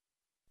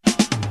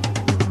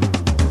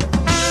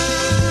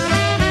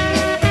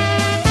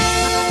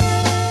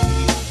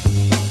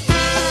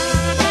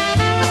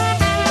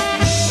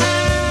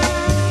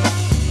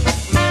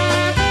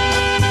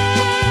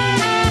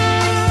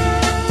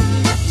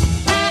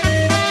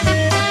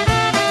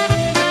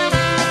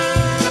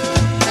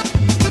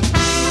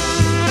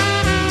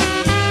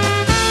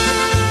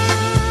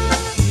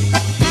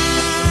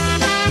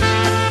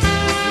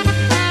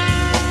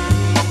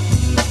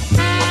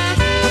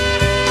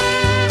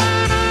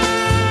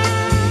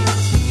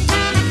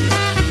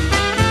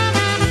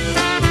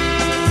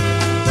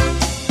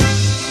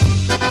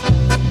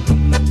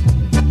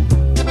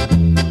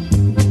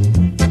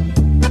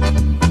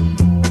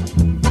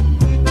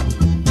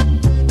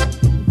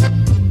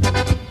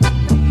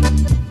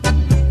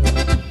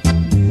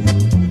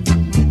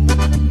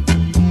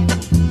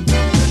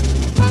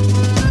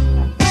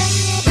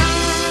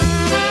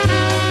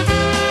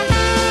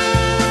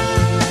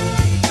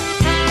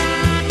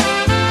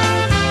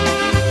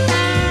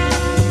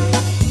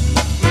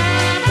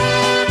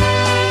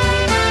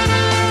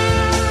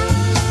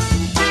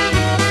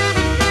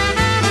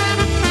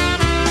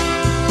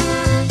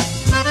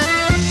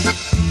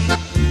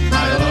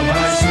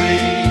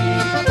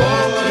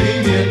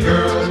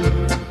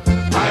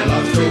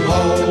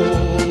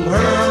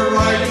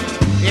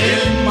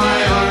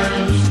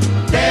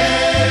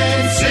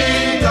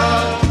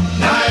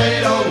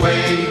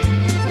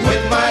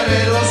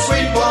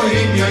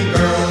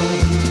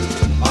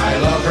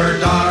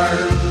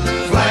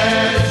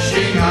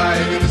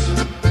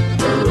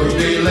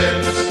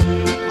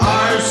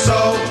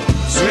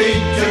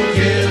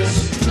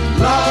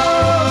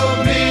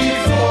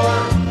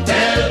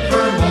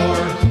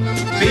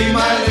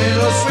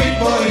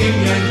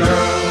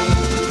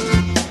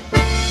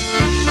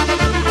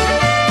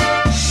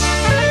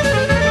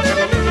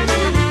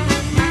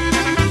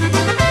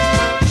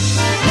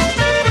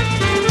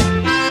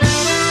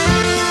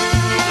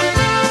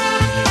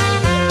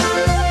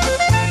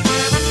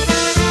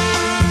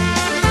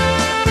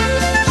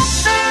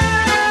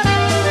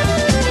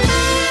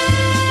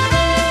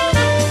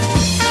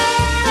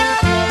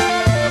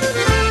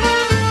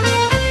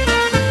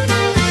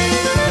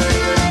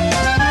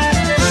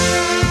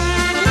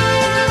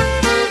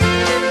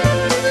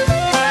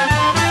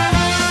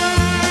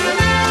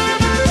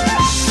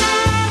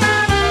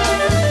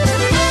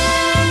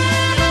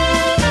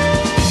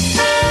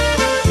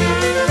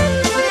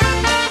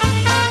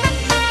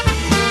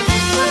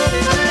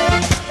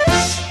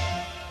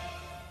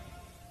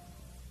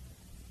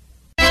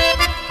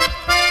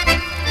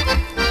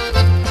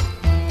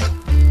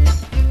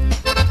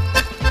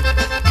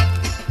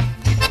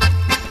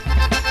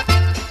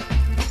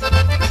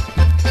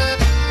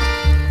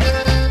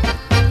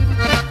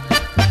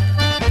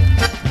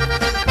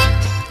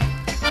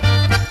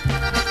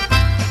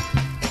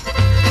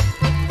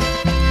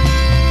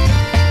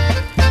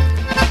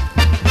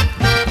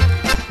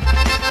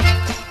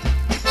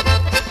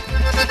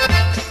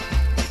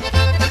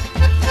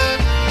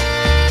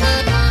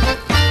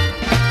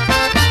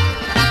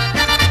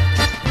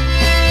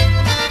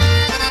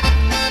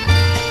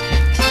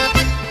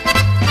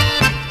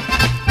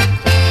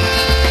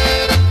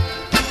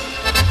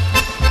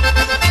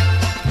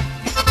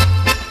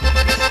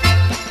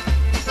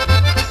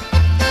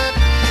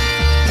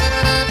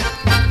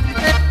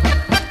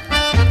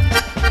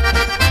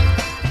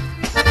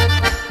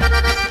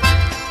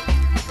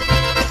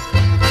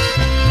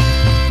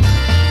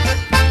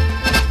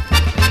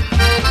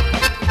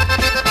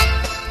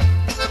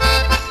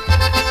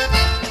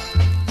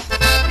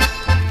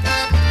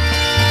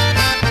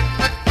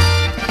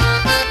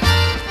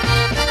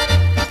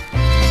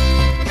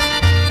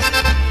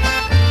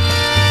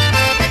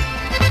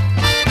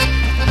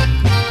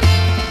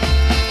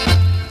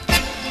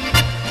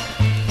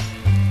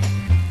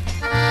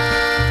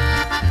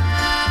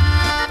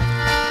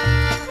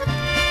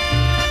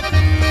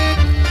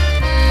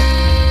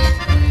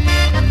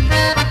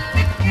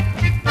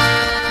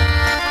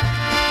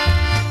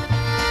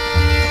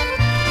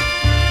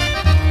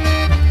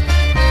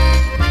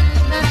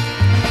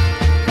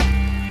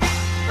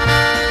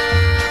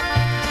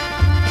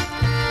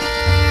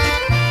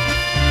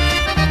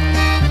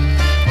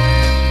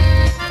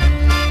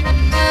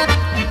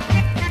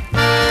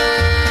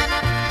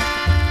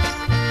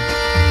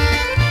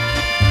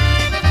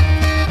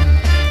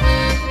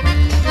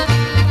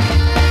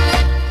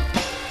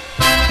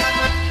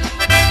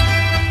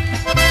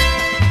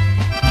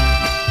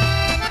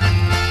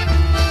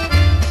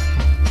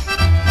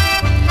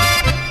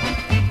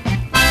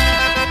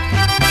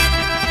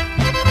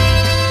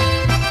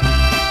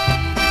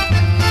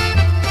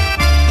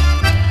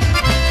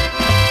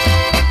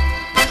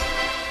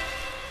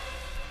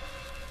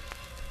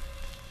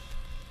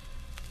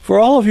 For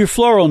all of your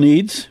floral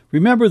needs,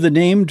 remember the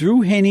name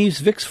Drew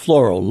Haney's Vicks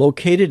Floral,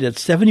 located at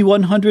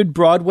 7100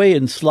 Broadway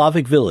in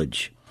Slavic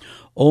Village.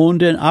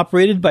 Owned and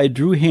operated by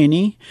Drew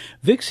Haney,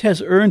 Vicks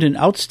has earned an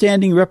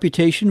outstanding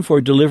reputation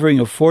for delivering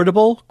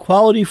affordable,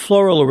 quality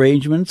floral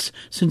arrangements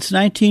since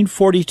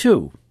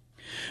 1942.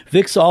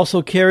 Vicks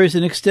also carries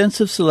an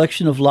extensive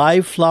selection of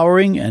live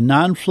flowering and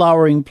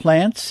non-flowering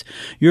plants,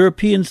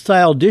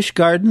 European-style dish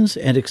gardens,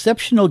 and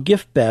exceptional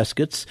gift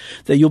baskets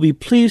that you'll be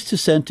pleased to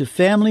send to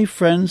family,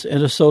 friends,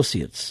 and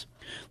associates.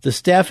 The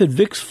staff at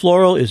Vicks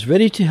Floral is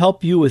ready to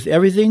help you with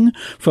everything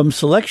from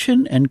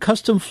selection and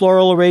custom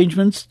floral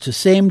arrangements to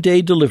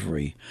same-day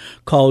delivery.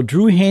 Call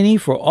Drew Haney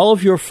for all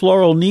of your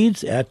floral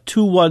needs at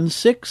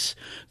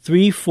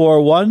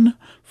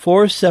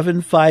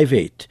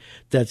 216-341-4758.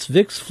 That's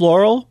Vicks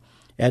Floral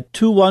at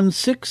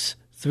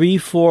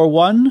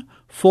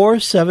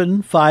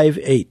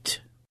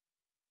 216-341-4758.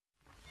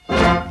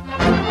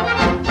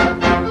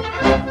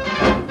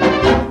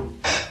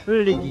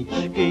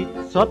 Lidičky,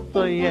 co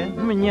to je,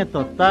 mně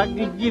to tak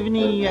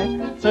divný je,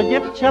 co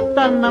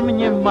děvčata na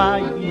mě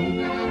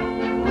mají.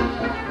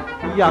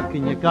 Jak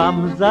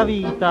někam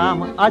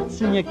zavítám, ať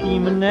s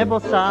někým nebo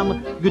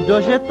sám,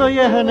 kdože to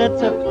je, hned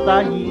se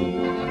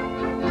ptají.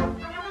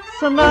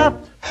 Snad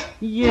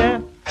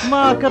je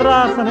má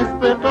krása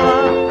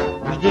nespětlá,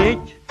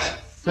 vždyť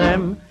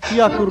jsem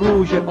jak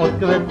růže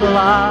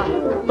odkvetlá.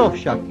 To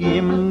však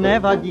jim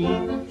nevadí,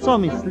 co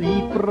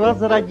myslí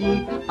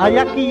prozradí a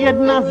jak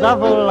jedna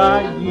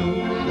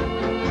zavolají.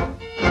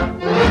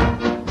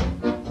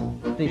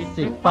 Ty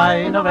jsi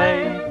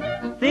fajnovej,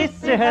 ty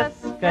jsi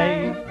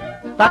hezkej,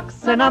 tak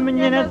se na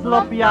mě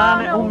nezlob, já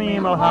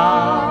neumím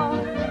lhát.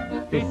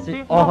 Ty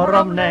jsi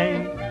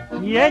ohromnej,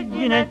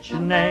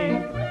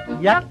 jedinečnej,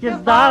 jak tě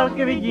z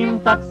dálky vidím,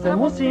 tak se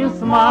musím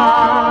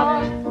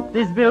smát.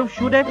 Ty jsi byl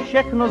všude,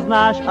 všechno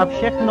znáš a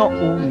všechno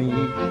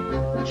umíš.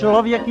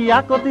 Člověk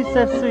jako ty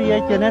se v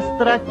světě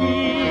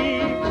nestratí.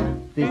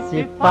 Ty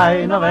jsi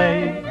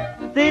fajnovej,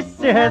 ty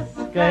jsi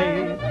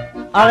hezkej,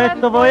 ale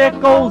tvoje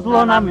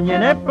kouzlo na mě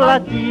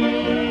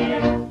neplatí.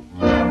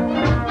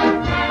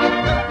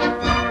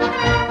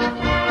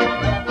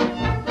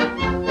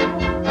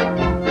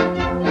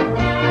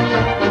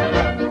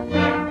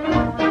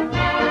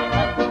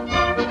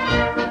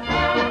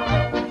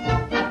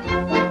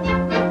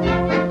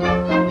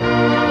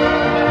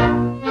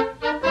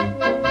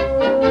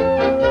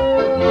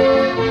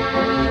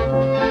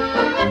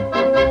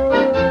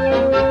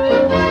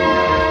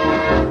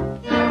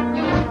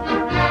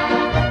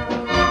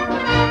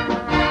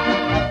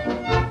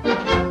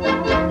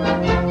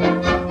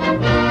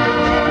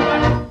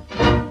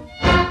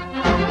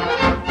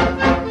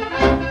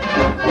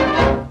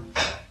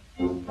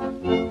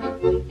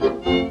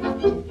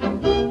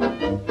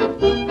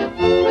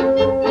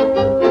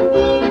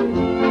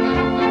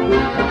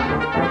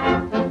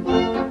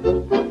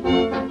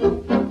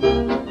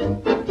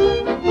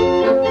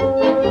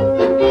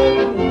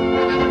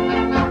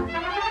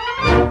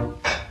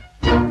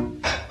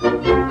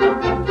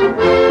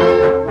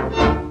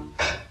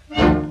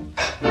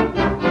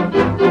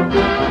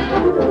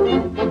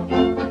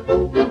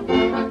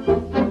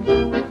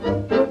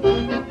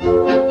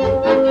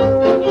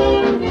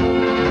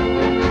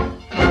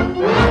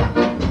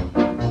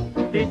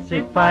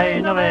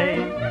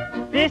 Fajnovej,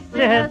 ty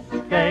jsi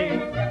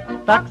hezkej,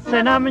 tak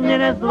se na mě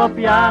nezlob,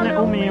 já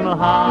neumím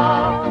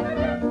lhát.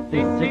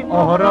 Ty jsi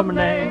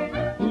ohromnej,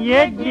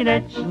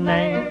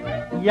 jedinečnej,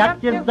 jak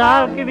tě z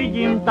dálky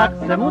vidím, tak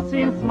se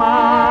musím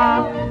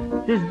smát.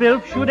 Ty jsi byl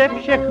všude,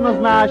 všechno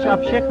znáš a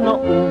všechno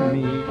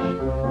umíš.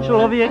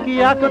 Člověk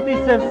jako ty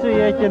se v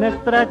světě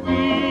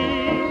nestratí.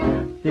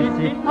 Ty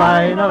jsi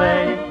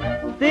fajnovej,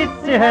 ty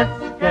jsi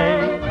hezkej,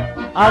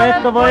 ale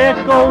tvoje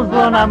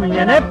kouzlo na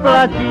mě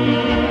neplatí.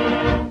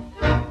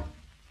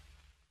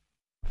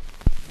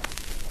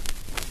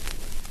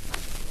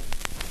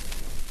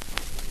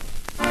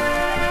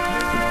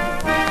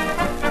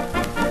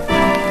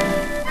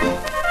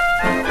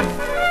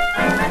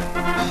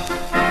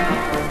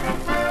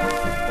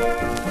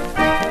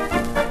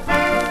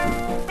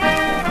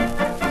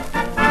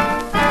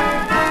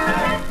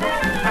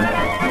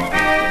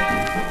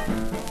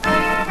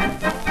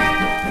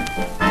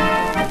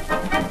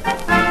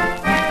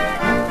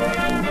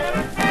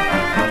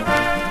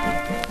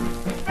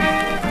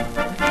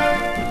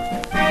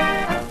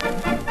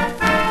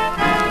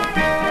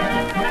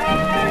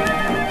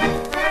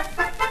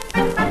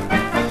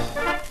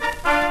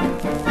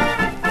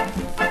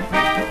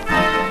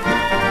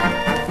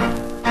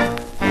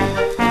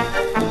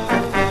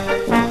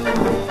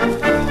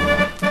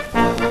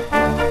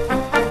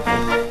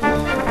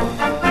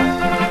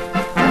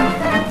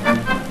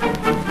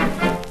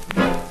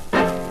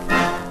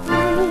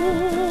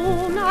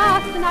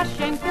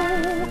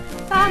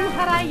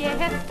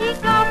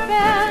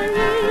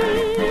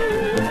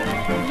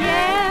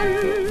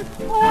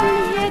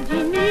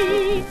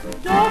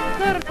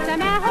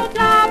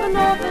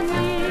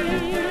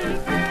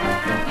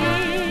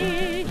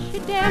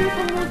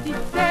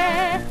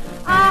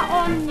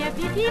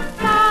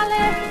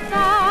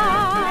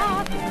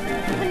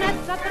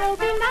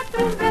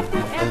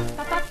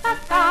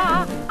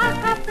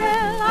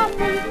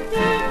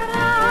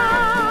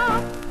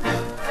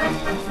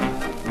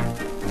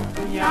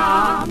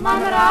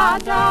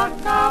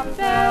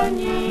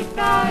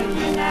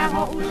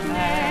 ho už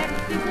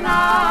nechci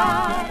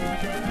znát.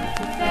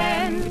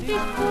 Ten,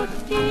 když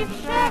pustí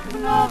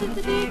všechno,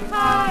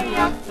 vzdychá,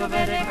 jak to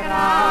vede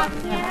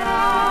krásně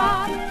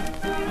hrát.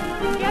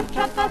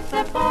 Děvčata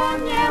se po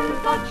něm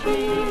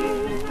točí,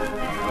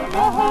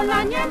 mohou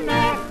na něm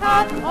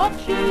nechat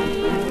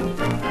očí.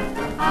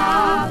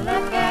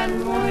 Ale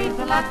ten můj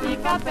zlatý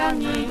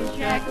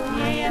kapelníček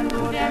mě jen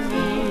bude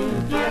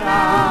mít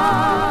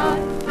rád.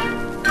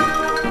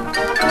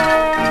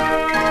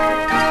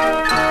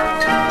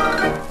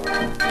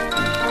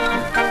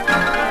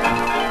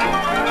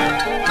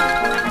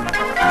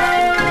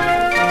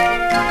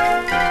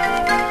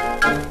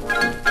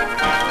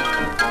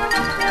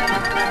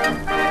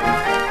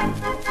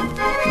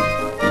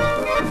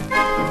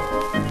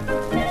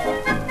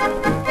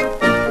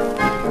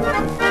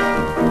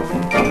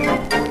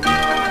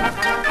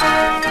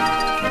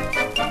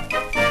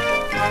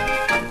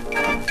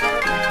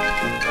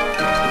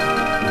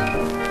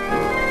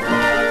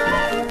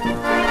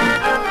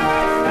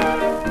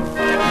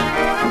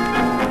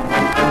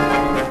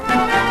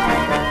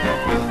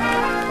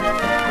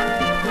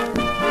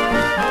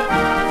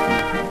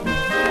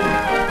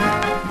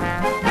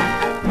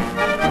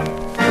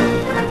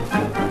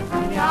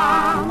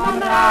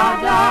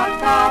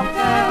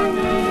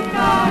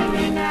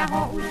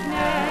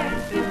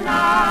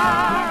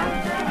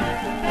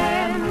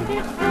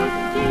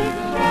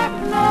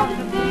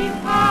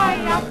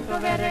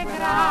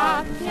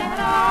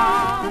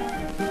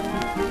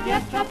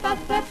 Děvčata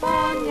se po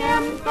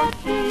něm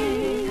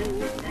točí,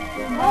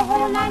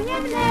 mohou na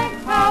něm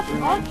nechat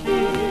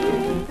očí.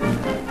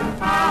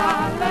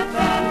 Ale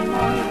ten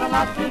můj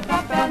zlatý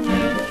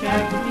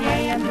kapelníček mě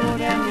jen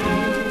bude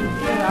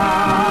mít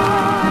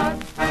rád.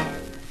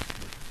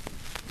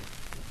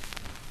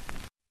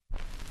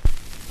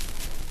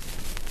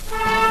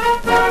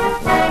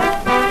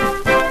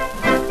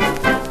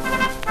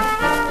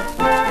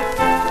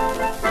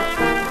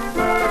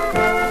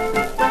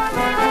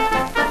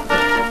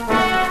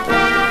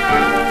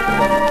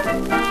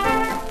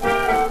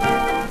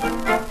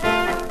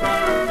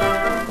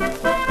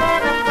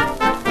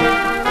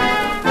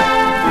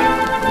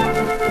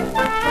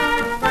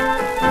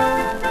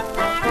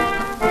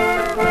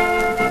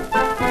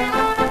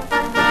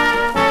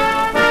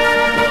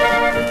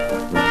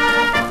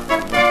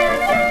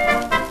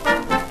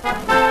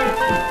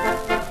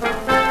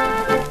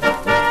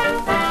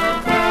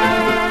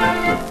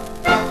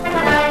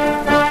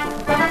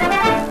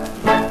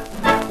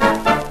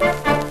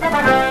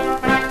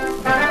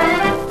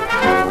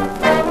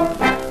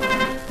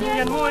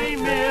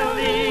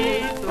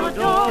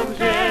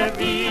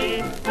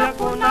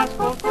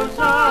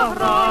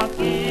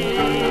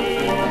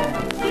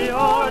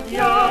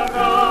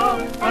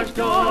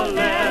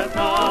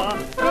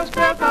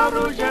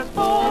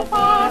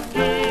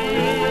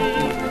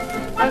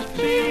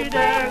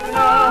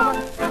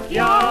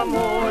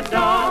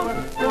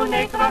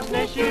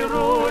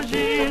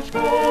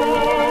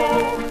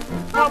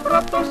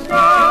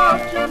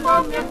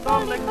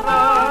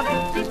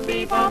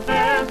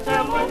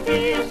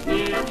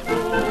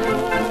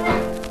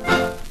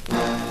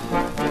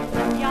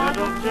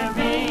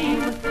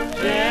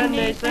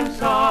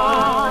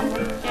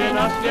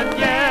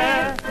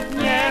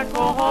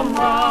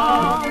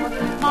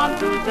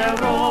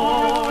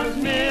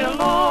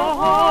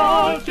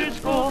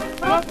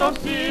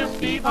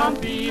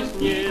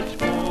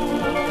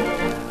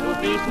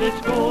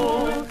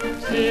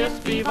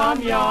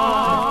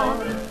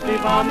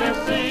 Zpíváme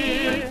si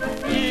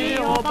i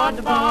oba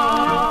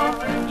dva,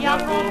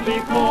 jako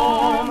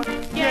bychom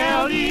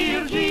chtěli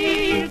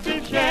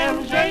říci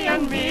všem, že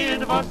jen my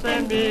dva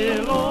se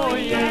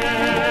milujeme.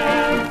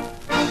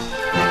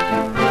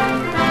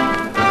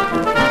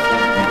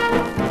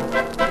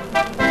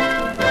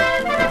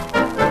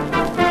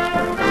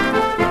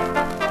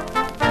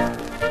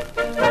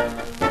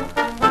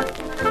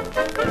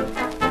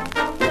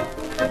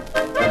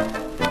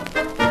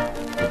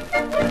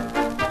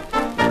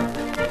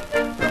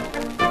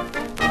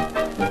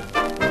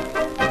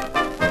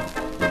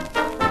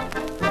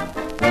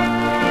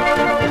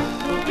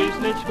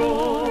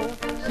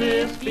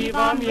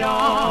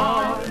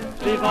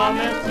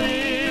 Zpíváme si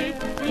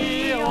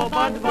i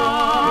oba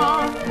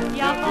dva,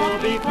 jako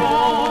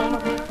bychom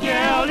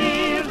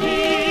chtěli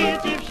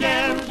říci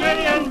všem, že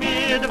jen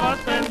my dva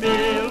se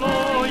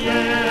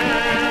milujeme.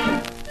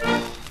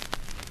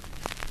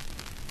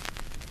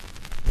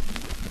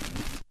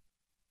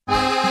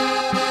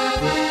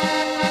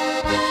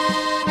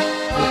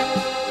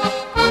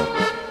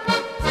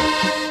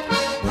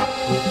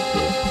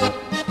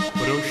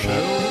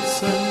 Prošel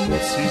jsem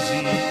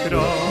cizí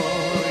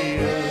kraj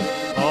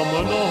a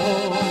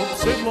mnoho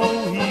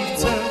předlouhých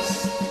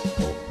cest.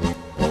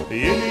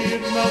 Jen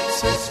jedna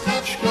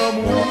cestička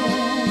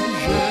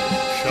může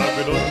však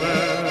do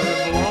mé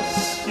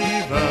vlasti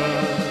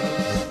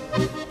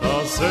vést. Ta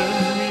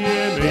zem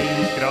je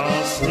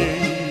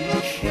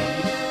nejkrásnější,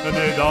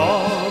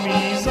 nedám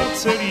jí za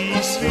celý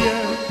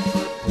svět.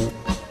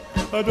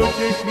 A do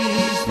těch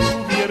míst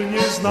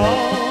důvěrně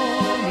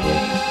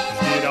známých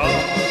vždy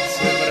rád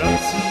se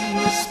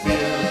vracím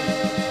zpět.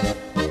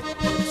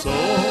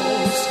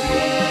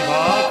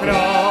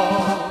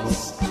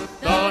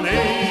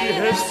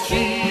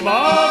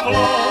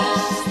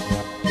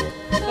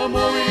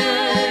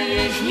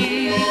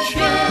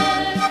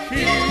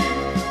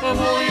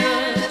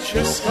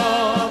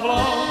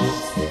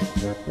 vlast.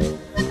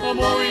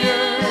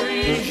 Moje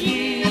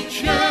jižní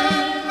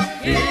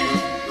Čechy,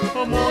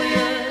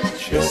 moje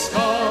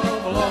česká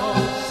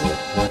vlast.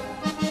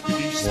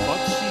 Když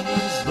spatřím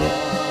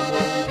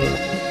známou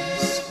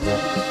blízku,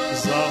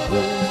 za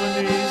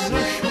humny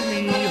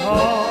zašumí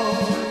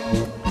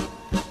háj,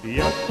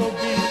 jako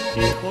by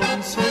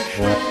tichon se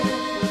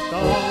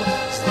šeptal,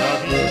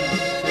 zdraví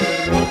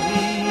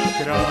rodný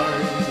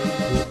kraj.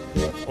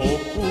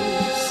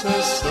 Pokud se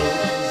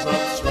slza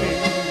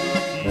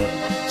třpětí,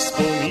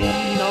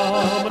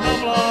 vzpomínám na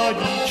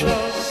mládí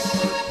čas,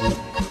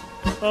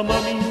 a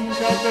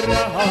maminka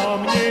drahá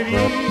mě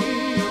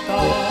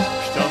vítá,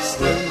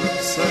 šťastný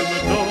jsem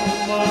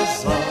doma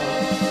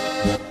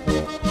zas.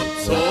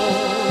 Co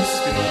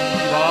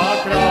skrývá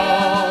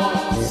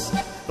krás,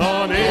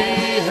 ta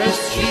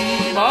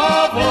nejhezčí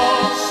má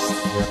vlast,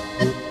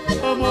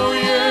 a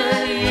moje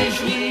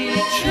jižní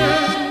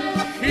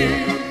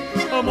Čechy,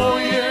 a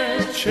moje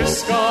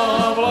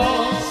česká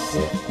vlast,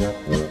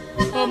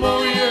 a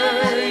moje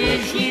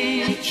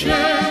jižní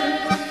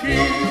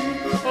Čechy,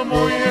 a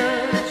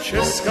moje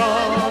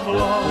česká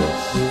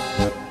vlast.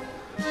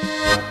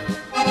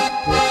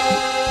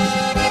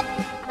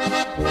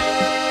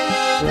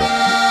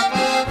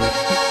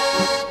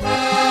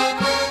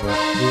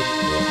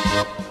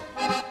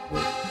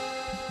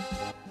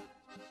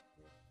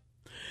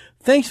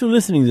 Thanks for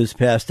listening this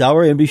past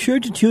hour, and be sure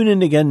to tune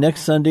in again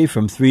next Sunday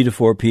from 3 to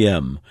 4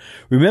 p.m.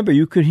 Remember,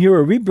 you can hear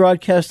a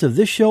rebroadcast of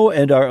this show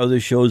and our other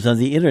shows on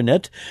the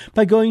Internet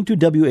by going to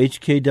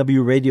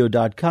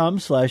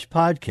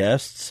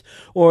whkwradio.com/podcasts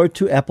or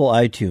to Apple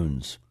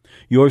iTunes.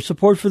 Your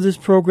support for this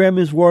program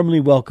is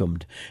warmly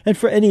welcomed, and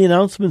for any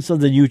announcements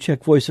on the New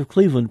Czech Voice of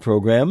Cleveland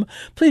program,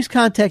 please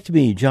contact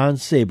me, John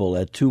Sable,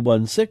 at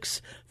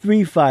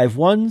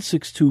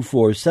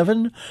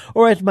 216-351-6247,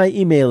 or at my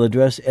email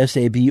address,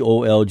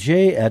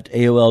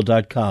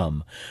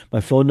 sabolj@aol.com.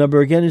 My phone number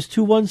again is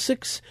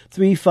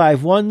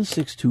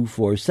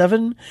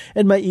 216-351-6247,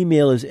 and my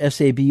email is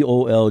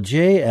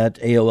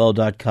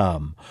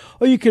sabolj@aol.com.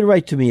 Or you can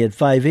write to me at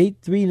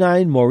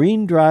 5839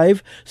 Maureen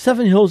Drive,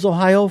 Seven Hills,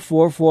 Ohio,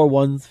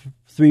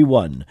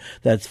 44131.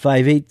 That's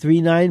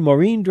 5839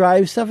 Maureen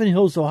Drive, Seven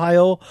Hills,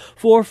 Ohio,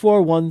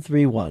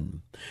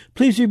 44131.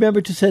 Please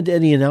remember to send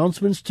any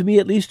announcements to me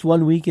at least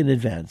 1 week in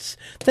advance.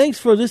 Thanks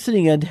for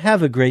listening and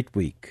have a great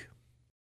week.